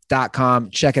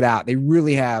minimalgolf.com. Check it out. They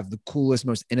really have the coolest,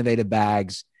 most innovative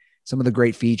bags. Some of the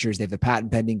great features. They have the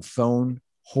patent pending phone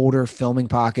holder filming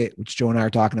pocket, which Joe and I are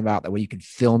talking about. That way you can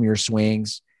film your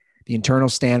swings. The internal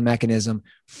stand mechanism,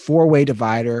 4-way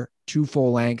divider, 2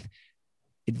 full length.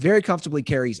 It very comfortably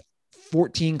carries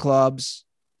 14 clubs.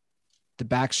 The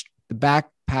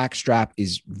backpack strap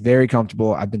is very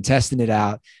comfortable. I've been testing it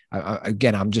out.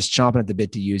 I'm just chomping at the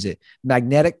bit to use it.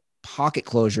 Magnetic pocket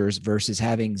closures versus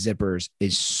having zippers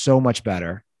is so much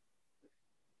better.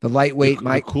 The lightweight,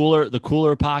 the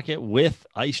cooler pocket with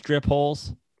ice strip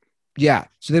holes. Yeah.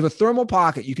 So they have a thermal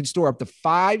pocket. You can store up to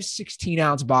 5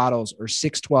 16-ounce bottles or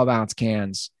 6 12-ounce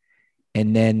cans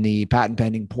and then the patent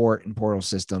pending port and portal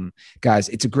system. Guys,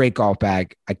 it's a great golf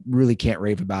bag. I really can't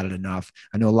rave about it enough.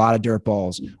 I know a lot of dirt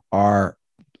balls are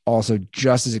also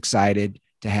just as excited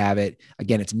to have it.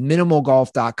 Again, it's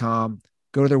minimalgolf.com.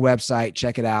 Go to their website,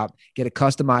 check it out, get a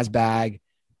customized bag.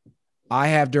 I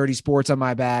have Dirty Sports on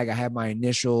my bag. I have my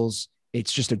initials.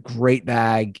 It's just a great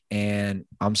bag, and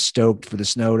I'm stoked for the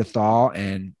snow to thaw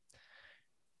and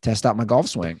test out my golf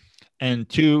swing. And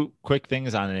two quick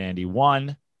things on it, Andy.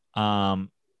 One,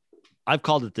 I've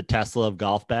called it the Tesla of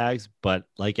golf bags, but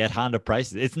like at Honda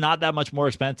prices, it's not that much more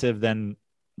expensive than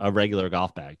a regular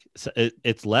golf bag. So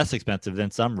it's less expensive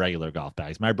than some regular golf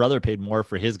bags. My brother paid more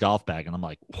for his golf bag, and I'm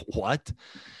like, what?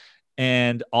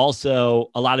 And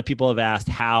also, a lot of people have asked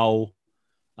how,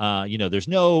 there's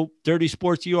no Dirty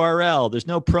Sports URL, there's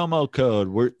no promo code.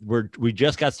 We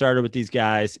just got started with these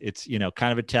guys. It's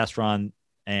kind of a test run,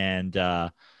 and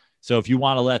so if you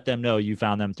want to let them know you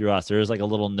found them through us, there's like a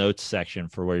little notes section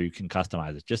for where you can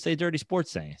customize it. Just say Dirty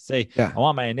Sports saying, I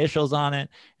want my initials on it,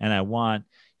 and I want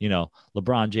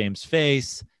LeBron James'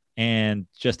 face, and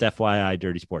just FYI,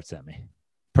 Dirty Sports sent me.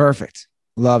 Perfect.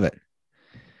 Love it.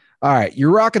 All right. You're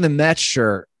rocking the Mets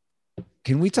shirt.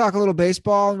 Can we talk a little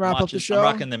baseball and wrap up the show? I'm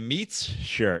rocking the Meats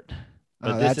shirt.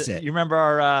 But that's it. You remember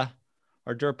our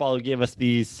dirtball who gave us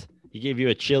these? He gave you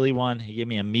a chili one. He gave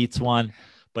me a Meats one,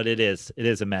 but it is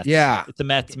a Mets. Yeah. It's a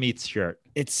Mets Meats shirt.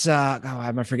 It's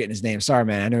I'm forgetting his name. Sorry,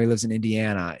 man. I know he lives in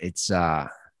Indiana. It's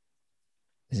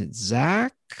is it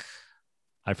Zach?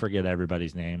 I forget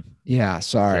everybody's name. Yeah,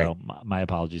 sorry. So my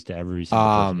apologies to every single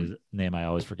person's name I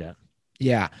always forget.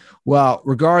 Yeah. Well,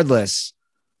 regardless,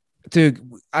 dude,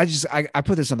 I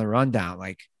put this on the rundown.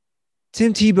 Like,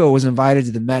 Tim Tebow was invited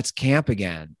to the Mets camp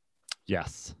again.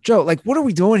 Yes. Joe, like, what are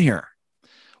we doing here?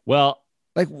 Well,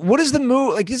 like, what is the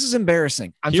move? Like, this is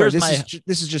embarrassing. I'm sorry.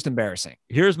 This is just embarrassing.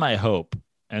 Here's my hope,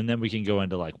 and then we can go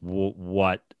into like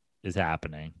what is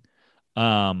happening.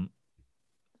 So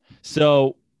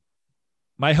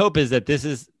my hope is that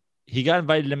he got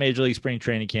invited to Major League Spring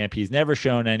Training Camp. He's never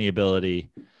shown any ability.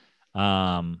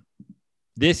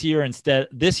 This year,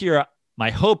 my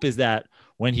hope is that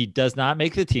when he does not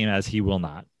make the team, as he will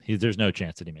not, there's no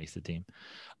chance that he makes the team,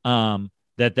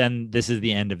 that then this is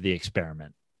the end of the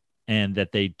experiment, and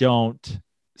that they don't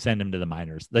send him to the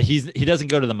minors. Like he doesn't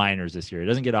go to the minors this year. He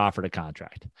doesn't get offered a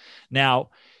contract.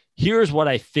 Now, here's what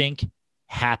I think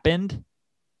happened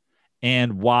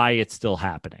and why it's still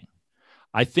happening.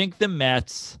 I think the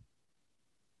Mets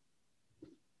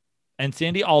and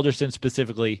Sandy Alderson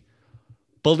specifically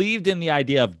believed in the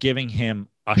idea of giving him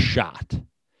a shot.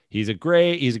 He's a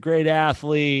great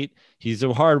athlete. He's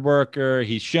a hard worker.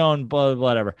 He's shown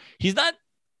whatever. He's not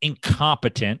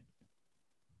incompetent.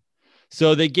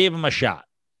 So they gave him a shot.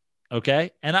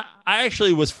 Okay. And I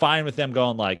actually was fine with them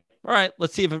going like, all right,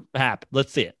 let's see if it happens.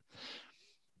 Let's see it.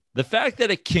 The fact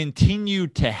that it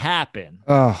continued to happen,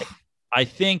 I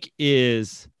think,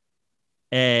 is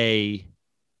a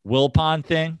Wilpon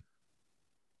thing.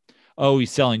 Oh,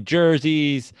 he's selling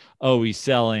jerseys. Oh, he's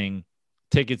selling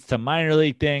tickets to minor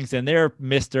league things. And they're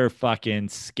Mr. fucking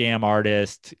scam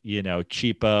artist,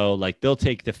 cheapo. Like, they'll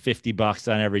take the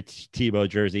 $50 on every Tebow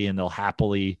jersey and they'll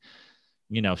happily,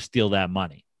 steal that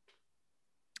money.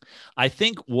 I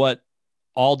think what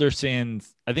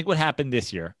happened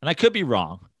this year, and I could be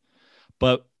wrong,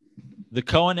 but the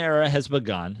Cohen era has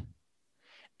begun.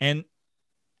 And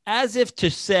as if to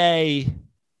say,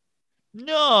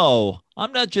 no, I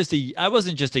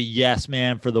wasn't just a yes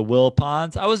man for the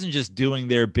Wilpons. I wasn't just doing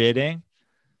their bidding.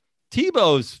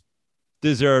 Tebow's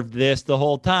deserved this the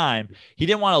whole time. He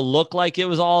didn't want to look like it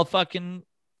was all a fucking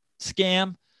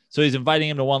scam. So he's inviting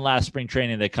him to one last spring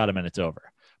training. They cut him and it's over.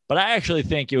 But I actually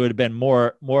think it would have been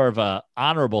more of a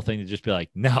honorable thing to just be like,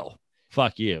 no,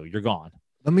 fuck you. You're gone.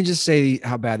 Let me just say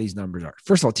how bad these numbers are.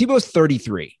 First of all, Tebow's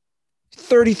 33.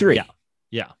 33.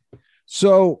 Yeah.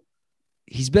 So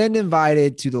he's been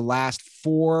invited to the last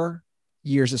 4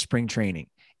 years of spring training.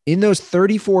 In those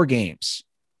 34 games,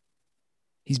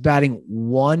 he's batting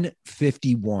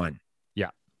 151. Yeah.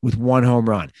 With one home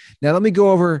run. Now, let me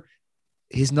go over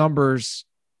his numbers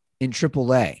in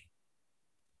AAA.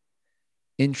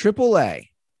 In AAA,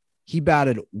 he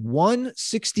batted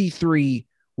 163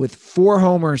 with 4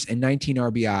 homers and 19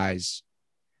 RBIs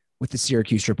with the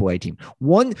Syracuse AAA team.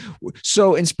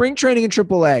 So in spring training in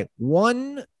AAA,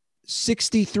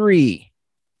 163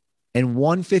 and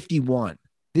 151.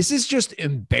 This is just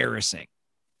embarrassing.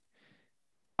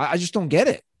 I just don't get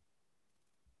it.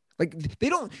 Like,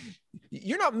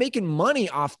 you're not making money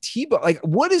off Tebow. Like,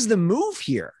 what is the move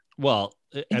here? Well,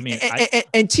 I mean,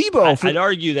 and Tebow, I'd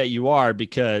argue that you are,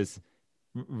 because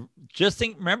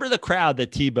remember the crowd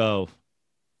that Tebow,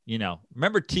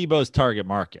 remember Tebow's target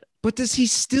market. But does he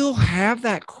still have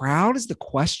that crowd is the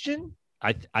question?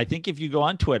 I think if you go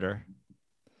on Twitter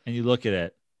and you look at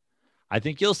it, I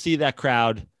think you'll see that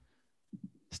crowd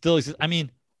still exists. I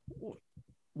mean,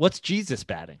 what's Jesus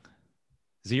batting?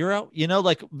 0?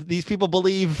 Like these people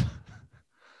believe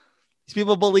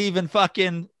in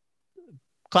fucking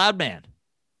Cloudman,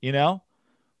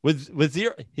 with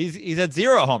 0. He's at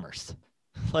 0 homers.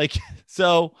 Like,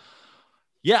 so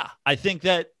yeah, I think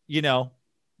that,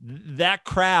 that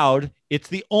crowd, it's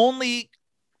the only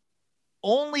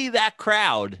that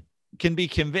crowd can be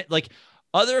convinced. Like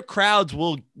other crowds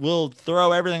will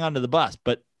throw everything under the bus,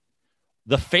 but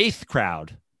the faith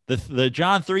crowd, the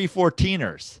John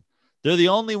 3:14ers, they're the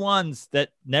only ones that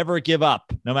never give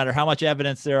up, no matter how much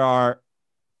evidence there are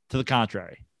to the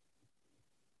contrary.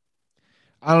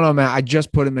 I don't know, man. I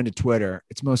just put him into Twitter.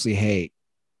 It's mostly hate.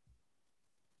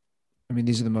 I mean,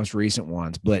 these are the most recent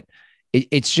ones, but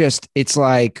it's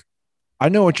like, I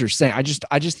know what you're saying. I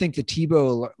just think the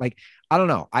Tebow, like, I don't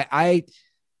know. I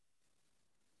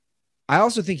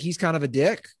also think he's kind of a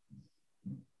dick.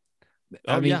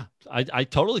 I mean, yeah, I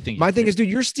totally think my thing is, dude,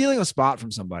 you're stealing a spot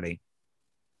from somebody.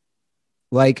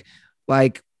 Like I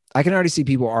can already see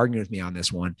people arguing with me on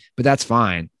this one, but that's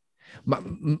fine.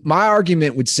 My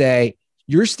argument would say,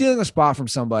 you're stealing a spot from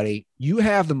somebody. You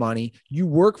have the money. You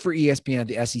work for ESPN,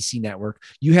 the SEC network.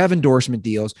 You have endorsement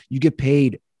deals. You get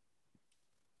paid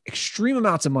extreme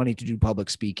amounts of money to do public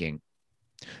speaking.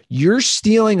 You're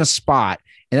stealing a spot,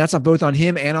 and that's on both on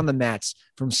him and on the Mets,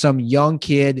 from some young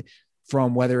kid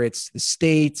from, whether it's the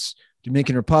States,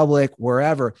 Dominican Republic,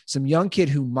 wherever, some young kid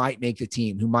who might make the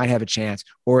team, who might have a chance,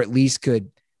 or at least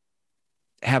could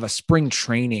have a spring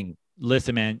training.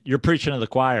 Listen, man, you're preaching to the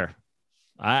choir.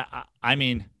 I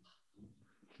mean,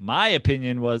 my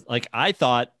opinion was, like, I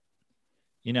thought,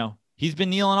 he's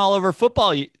been kneeling all over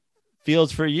football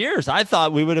fields for years. I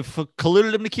thought we would have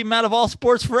colluded him to keep him out of all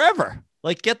sports forever.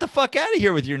 Like, get the fuck out of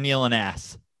here with your kneeling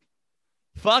ass.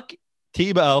 Fuck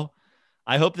Tebow.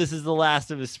 I hope this is the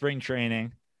last of his spring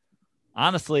training.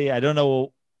 Honestly, I don't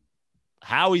know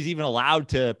how he's even allowed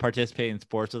to participate in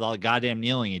sports with all the goddamn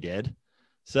kneeling he did.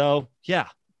 So, yeah,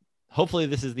 hopefully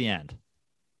this is the end.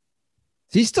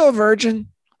 Is he still a virgin?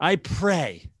 I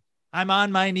pray. I'm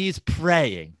on my knees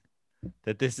praying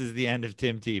that this is the end of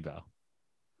Tim Tebow.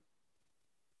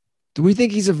 Do we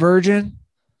think he's a virgin?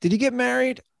 Did he get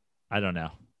married? I don't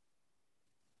know.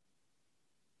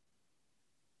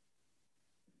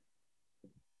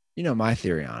 You know my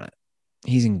theory on it.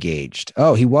 He's engaged.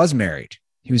 Oh, he was married.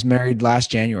 He was married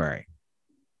last January.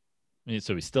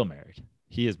 So he's still married.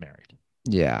 He is married.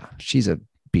 Yeah, she's a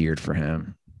beard for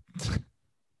him.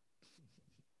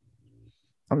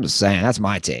 I'm just saying, that's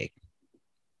my take.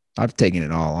 I've taken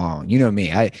it all along. You know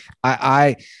me.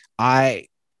 I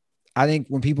think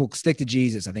when people stick to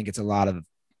Jesus, I think it's a lot of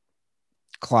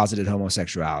closeted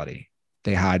homosexuality.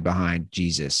 They hide behind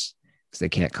Jesus because they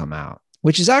can't come out,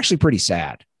 which is actually pretty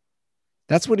sad.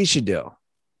 That's what he should do.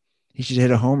 He should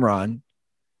hit a home run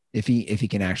if he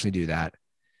can actually do that.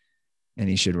 And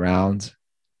he should round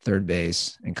third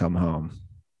base and come home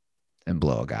and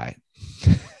blow a guy.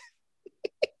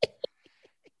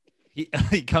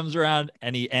 He comes around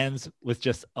and he ends with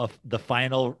just the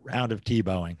final round of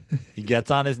T-bowing. He gets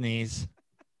on his knees.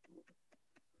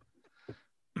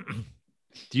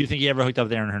 Do you think he ever hooked up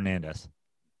with Aaron Hernandez?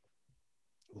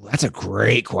 That's a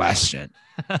great question.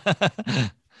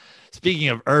 Speaking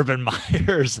of Urban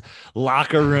Meyer's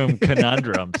locker room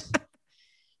conundrums.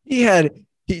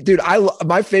 Dude,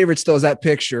 my favorite still is that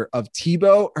picture of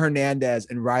Tebow, Hernandez,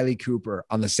 and Riley Cooper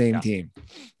on the same team.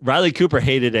 Riley Cooper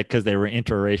hated it because they were an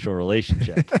interracial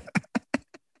relationship.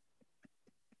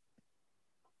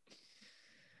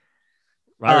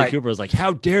 Riley Cooper was like,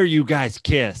 "How dare you guys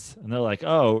kiss?" And they're like,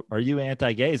 "Oh, are you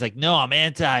anti-gay?" He's like, "No, I'm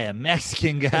anti a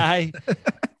Mexican guy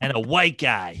and a white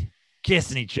guy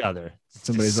kissing each other. It's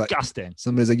disgusting."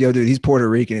 Somebody's like, "Yo, dude, he's Puerto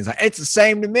Rican." He's like, "It's the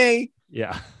same to me."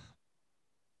 Yeah.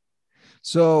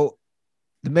 So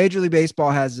the Major League Baseball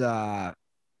has they're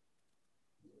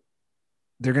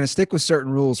going to stick with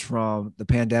certain rules from the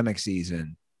pandemic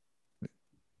season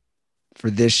for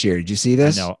this year. Did you see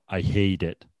this? I know. I hate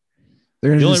it.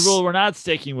 The only rule we're not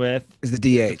sticking with is the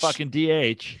DH. The fucking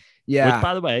DH. Yeah. Which,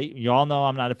 by the way, you all know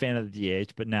I'm not a fan of the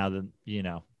DH, but now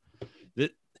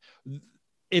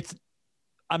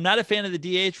I'm not a fan of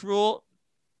the DH rule,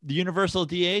 the universal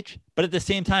DH, but at the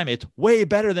same time, it's way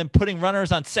better than putting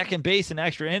runners on second base in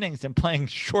extra innings and playing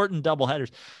shortened double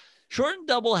headers. Shortened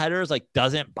double headers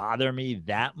doesn't bother me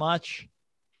that much,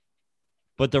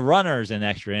 but the runners in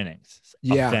extra innings,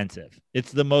 offensive.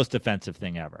 It's the most offensive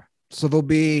thing ever. So there'll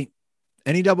be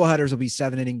Any doubleheaders will be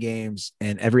 7-inning games,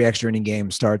 and every extra inning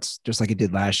game starts just like it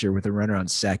did last year with a runner on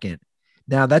second.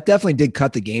 Now, that definitely did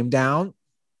cut the game down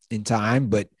in time,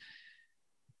 but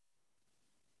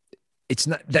it's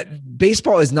not that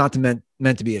baseball is not meant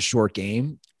to be a short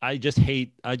game. I just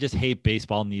hate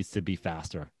baseball needs to be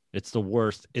faster. It's the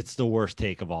worst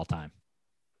take of all time.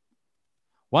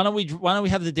 Why don't we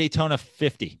have the Daytona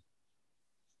 50?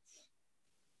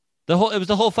 It was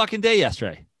the whole fucking day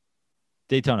yesterday.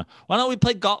 Daytona. Why don't we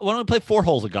play golf? Why don't we play 4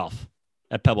 holes of golf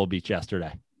at Pebble Beach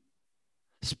yesterday?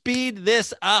 Speed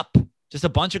this up. Just a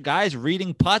bunch of guys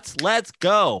reading putts. Let's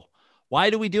go. Why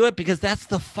do we do it? Because that's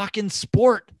the fucking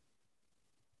sport.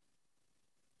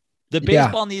 The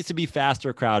baseball needs to be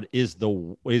faster crowd is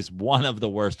one of the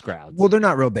worst crowds. Well, they're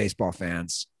not real baseball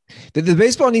fans. The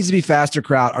baseball needs to be faster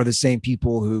crowd are the same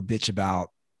people who bitch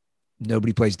about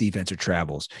nobody plays defense or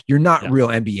travels. You're not real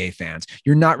NBA fans.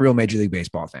 You're not real Major League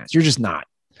Baseball fans. You're just not.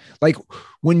 Like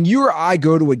when you or I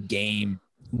go to a game,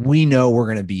 we know we're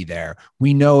going to be there.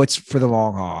 We know it's for the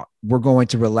long haul. We're going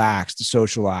to relax, to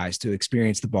socialize, to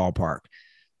experience the ballpark.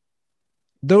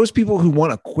 Those people who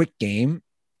want a quick game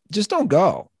just don't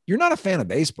go. You're not a fan of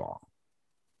baseball.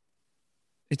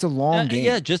 It's a long game.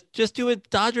 Yeah, just do what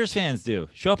Dodgers fans do.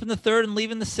 Show up in the 3rd and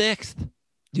leave in the 6th.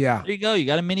 Yeah. There you go. You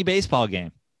got a mini baseball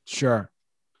game. Sure.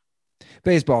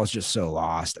 Baseball is just so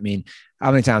lost. I mean,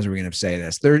 how many times are we going to say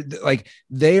this?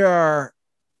 They're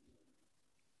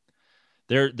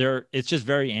it's just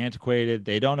very antiquated.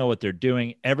 They don't know what they're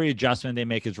doing. Every adjustment they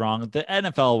make is wrong. The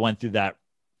NFL went through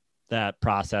that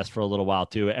process for a little while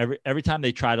too. Every time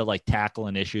they try to like tackle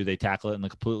an issue, they tackle it in the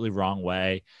completely wrong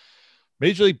way.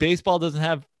 Major League Baseball doesn't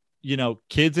have,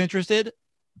 kids interested.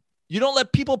 You don't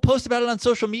let people post about it on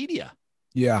social media.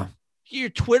 Yeah. You're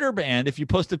Twitter banned if you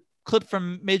post a clip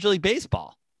from Major League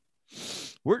Baseball.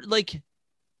 Where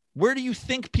do you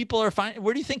think people are finding?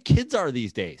 Where do you think kids are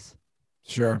these days?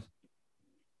 Sure.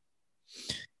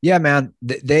 Yeah, man.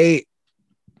 I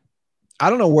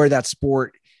don't know where that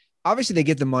sport, obviously they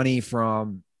get the money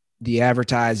from the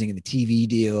advertising and the TV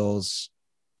deals,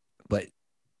 but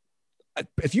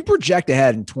if you project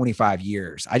ahead in 25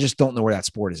 years, I just don't know where that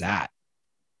sport is at.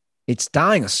 It's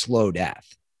dying a slow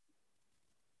death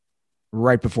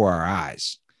right before our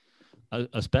eyes.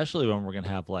 Especially when we're going to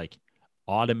have like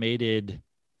automated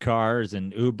cars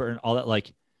and Uber and all that.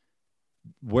 Like,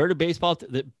 where do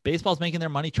baseball's making their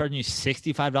money charging you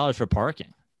 $65 for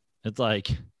parking? It's like,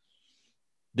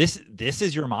 this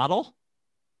is your model?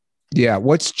 Yeah.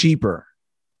 What's cheaper?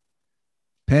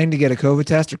 Paying to get a COVID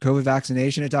test or COVID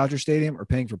vaccination at Dodger Stadium or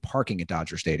paying for parking at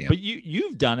Dodger Stadium? But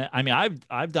you've done it. I mean,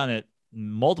 I've done it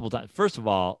multiple times. First of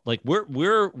all, like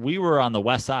we were on the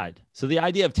west side. So the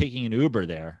idea of taking an Uber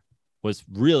there was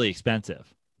really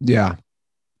expensive. Yeah.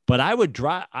 But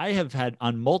I have had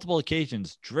on multiple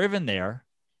occasions driven there,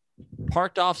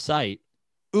 parked off site,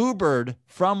 Ubered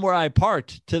from where I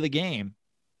parked to the game,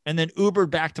 and then Ubered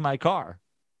back to my car.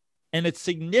 And it's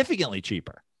significantly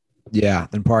cheaper. Yeah,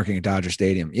 than parking at Dodger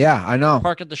Stadium. Yeah, I know.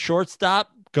 Park at the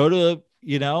shortstop, go to,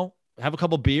 have a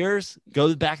couple beers,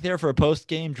 go back there for a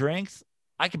post-game drinks.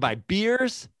 I could buy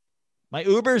beers, my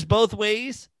Ubers both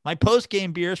ways, my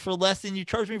post-game beers for less than you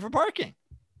charge me for parking.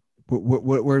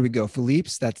 Where do we go?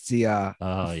 Philippe's? That's the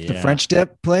the French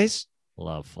dip place?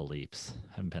 Love Philippe's.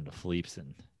 Haven't been to Philippe's I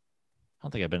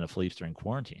don't think I've been to Philippe's during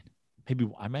quarantine. Maybe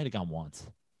I might have gone once.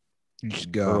 You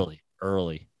should go.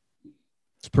 Early.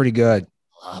 It's pretty good.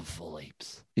 Love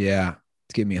Philippe's. Yeah.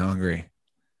 It's getting me hungry.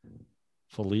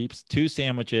 Philippe's, 2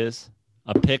 sandwiches,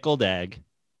 a pickled egg,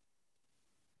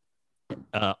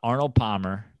 Arnold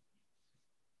Palmer,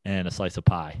 and a slice of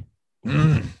pie.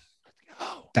 Mm. Let's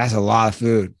go. That's a lot of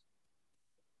food.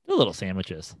 They're little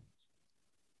sandwiches.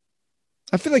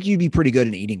 I feel like you'd be pretty good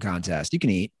in an eating contest. You can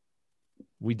eat.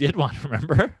 We did one,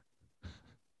 remember?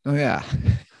 Oh yeah.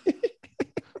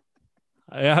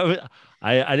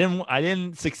 I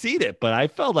didn't succeed it, but I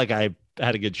felt like I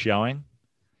had a good showing,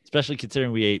 especially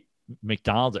considering we ate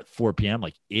McDonald's at 4 p.m.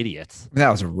 like idiots. That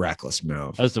was a reckless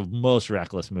move. That was the most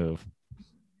reckless move.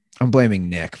 I'm blaming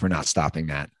Nick for not stopping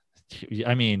that.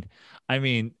 I mean,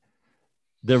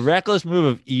 the reckless move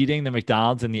of eating the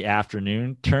McDonald's in the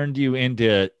afternoon turned you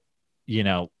into,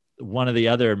 one of the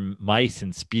other mice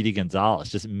in Speedy Gonzalez,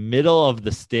 just middle of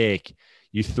the steak.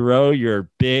 You throw your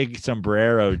big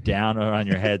sombrero down on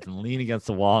your head and lean against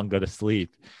the wall and go to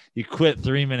sleep. You quit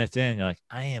 3 minutes in. You're like,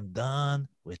 I am done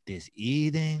with this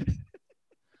eating.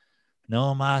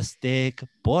 No más steak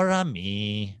para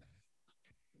mí.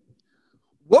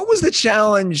 What was the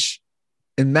challenge?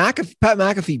 And Pat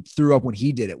McAfee threw up when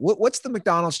he did it. What's the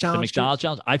McDonald's challenge? The McDonald's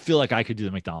challenge? I feel like I could do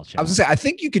the McDonald's challenge. I was going to say, I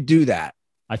think you could do that.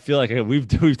 I feel like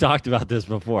we've talked about this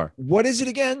before. What is it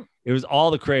again? It was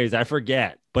all the craze. I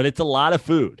forget, but it's a lot of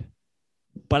food.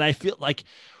 But I feel like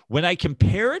when I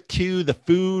compare it to the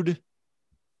food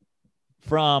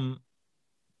from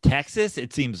Texas,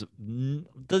 it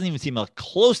doesn't even seem like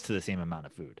close to the same amount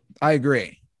of food. I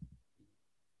agree.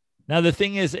 Now the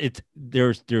thing is,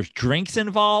 there's drinks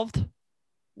involved,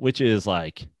 which is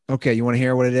like Okay, you want to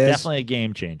hear what it is? definitely a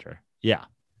game changer. Yeah.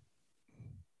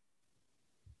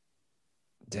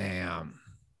 Damn.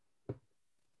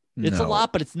 It's a No.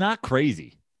 lot, but it's not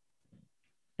crazy.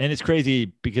 And it's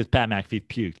crazy because Pat McAfee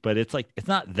puked, but it's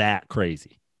not that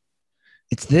crazy.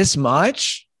 It's this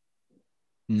much?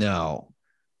 No.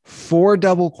 4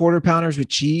 double quarter pounders with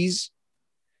cheese,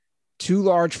 2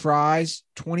 large fries,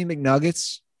 20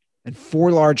 McNuggets, and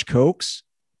 4 large Cokes.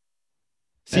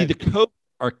 See, the Coke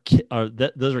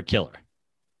those are killer.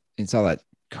 It's all that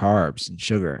carbs and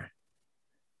sugar.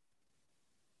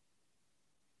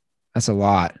 That's a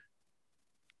lot.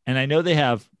 And I know they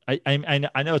have, I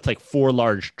know it's like 4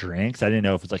 large drinks. I didn't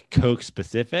know if it's like Coke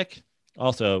specific.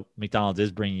 Also, McDonald's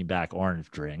is bringing back orange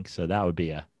drinks. So that would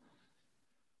be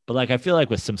but like, I feel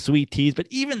like with some sweet teas, but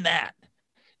even that,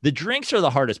 the drinks are the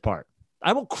hardest part.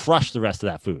 I will crush the rest of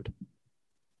that food.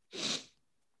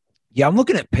 Yeah, I'm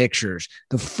looking at pictures.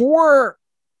 The 4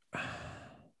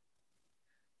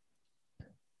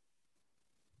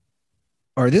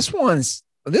 or this one's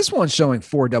showing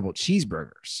 4 double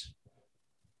cheeseburgers.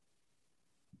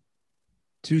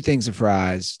 2 things of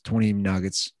fries, 20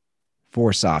 nuggets,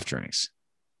 4 soft drinks.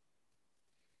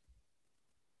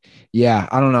 Yeah,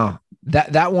 I don't know.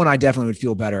 That one I definitely would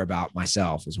feel better about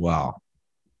myself as well.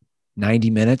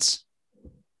 90 minutes.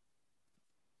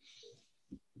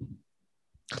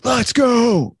 Let's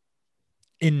go.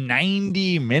 In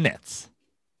 90 minutes.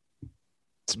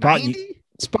 Spotting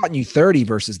you 30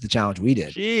 versus the challenge we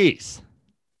did. Jeez.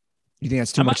 You think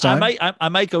that's too much time? I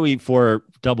might go eat 4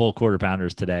 double quarter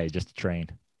pounders today just to train.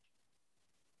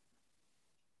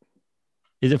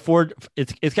 Is it 4?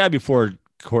 It's got to be 4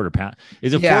 quarter pound.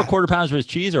 Is it 4 quarter pounders with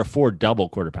cheese or 4 double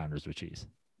quarter pounders with cheese?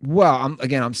 Well,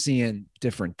 I'm seeing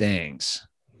different things.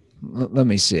 Let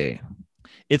me see.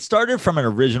 It started from an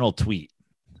original tweet.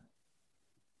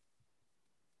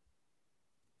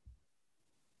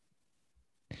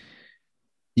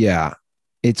 Yeah.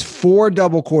 It's 4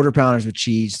 double quarter pounders with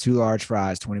cheese, 2 large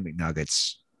fries, 20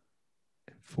 McNuggets,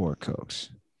 4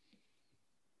 Cokes.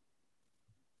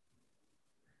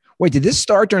 Wait, did this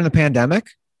start during the pandemic?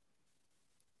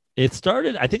 I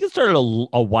think it started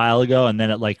a while ago and then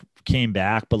it like came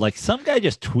back, but like some guy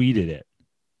just tweeted it.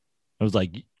 It was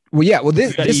like, well, yeah, well,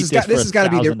 this has got to be this has got to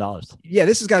be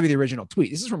the original tweet.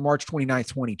 This is from March 29th,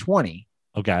 2020.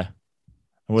 Okay.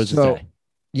 What does it say?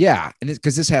 Yeah, and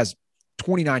because this has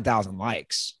 29,000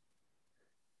 likes.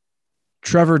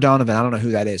 Trevor Donovan, I don't know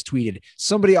who that is, tweeted,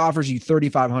 somebody offers you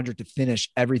 $3,500 to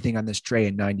finish everything on this tray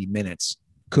in 90 minutes.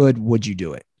 Would you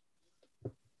do it?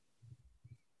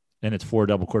 And it's 4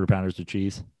 double quarter pounders with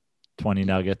cheese, 20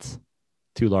 nuggets,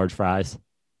 2 large fries,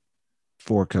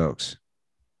 4 Cokes.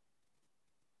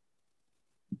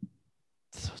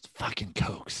 So it's fucking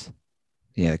Cokes.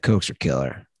 Yeah, the Cokes are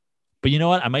killer. But you know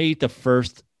what? I might eat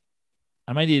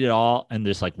it all and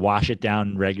just like wash it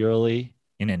down regularly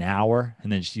in an hour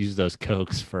and then just use those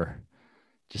Cokes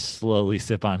just slowly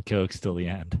sip on Cokes till the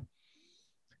end.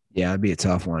 Yeah, it'd be a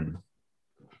tough one.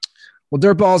 Well,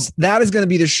 Dirtballs, that is going to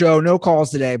be the show. No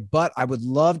calls today, but I would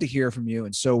love to hear from you,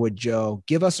 and so would Joe.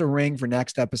 Give us a ring for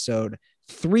next episode.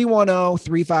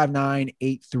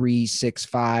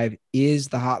 310-359-8365 is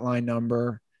the hotline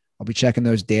number. I'll be checking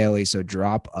those daily, so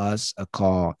drop us a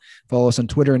call. Follow us on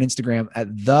Twitter and Instagram at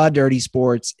The Dirty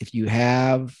Sports. If you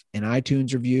have an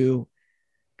iTunes review,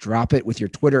 drop it with your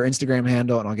Twitter, Instagram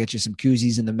handle, and I'll get you some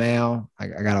koozies in the mail. I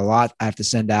got a lot I have to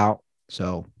send out,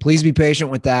 so please be patient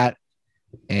with that.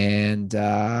 And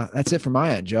that's it from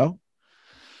my end, Joe.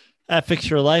 At Fix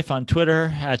Your Life on Twitter,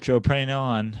 at Joe Prano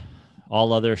on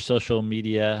all other social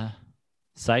media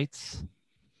sites.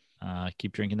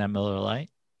 Keep drinking that Miller Lite.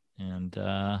 And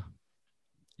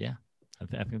yeah, I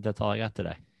think that's all I got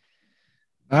today.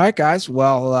 All right, guys.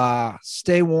 Well,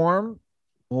 stay warm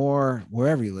or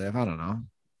wherever you live. I don't know.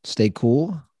 Stay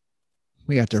cool.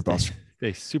 We got Dirtballs.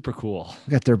 They super cool.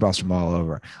 We got Dirtballs from all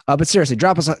over. But seriously,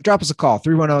 drop us a call,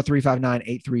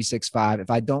 310-359-8365. If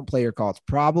I don't play your call, it's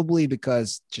probably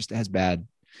because it just has bad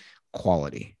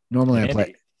quality. Normally I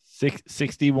play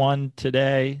 61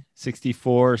 today,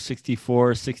 64,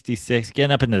 66,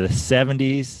 getting up into the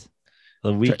 70s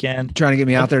the weekend. Trying to get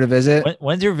me out there to visit.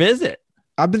 When's your visit?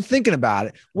 I've been thinking about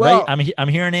it. Well, right? I'm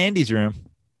here in Andy's room.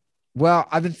 Well,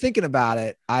 I've been thinking about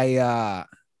it.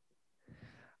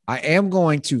 I am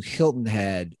going to Hilton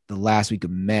Head the last week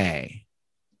of May.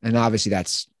 And obviously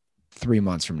that's 3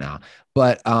 months from now.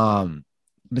 But I've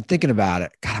been thinking about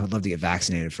it. God, I would love to get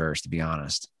vaccinated first, to be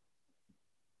honest.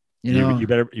 You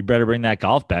better bring that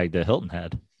golf bag to Hilton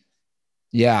Head.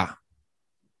 Yeah.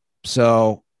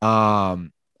 So I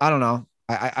don't know.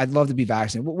 I'd love to be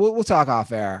vaccinated. We'll talk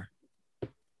off air,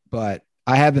 but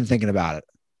I have been thinking about it.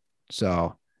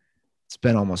 So it's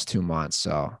been almost 2 months.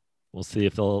 So we'll see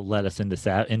if they'll let us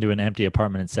into an empty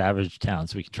apartment in Savage Town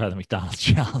so we can try the McDonald's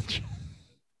challenge.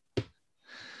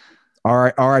 All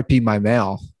right. RIP my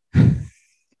mail.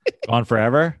 Gone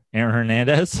forever. Aaron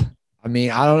Hernandez. I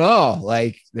mean, I don't know.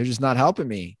 Like, they're just not helping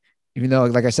me, even though,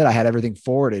 like I said, I had everything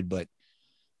forwarded, but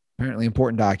apparently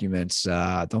important documents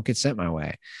don't get sent my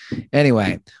way.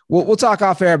 Anyway, we'll talk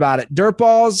off air about it.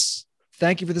 Dirtballs,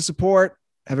 thank you for the support.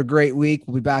 Have a great week.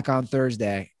 We'll be back on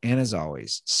Thursday. And as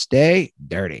always, stay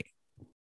dirty.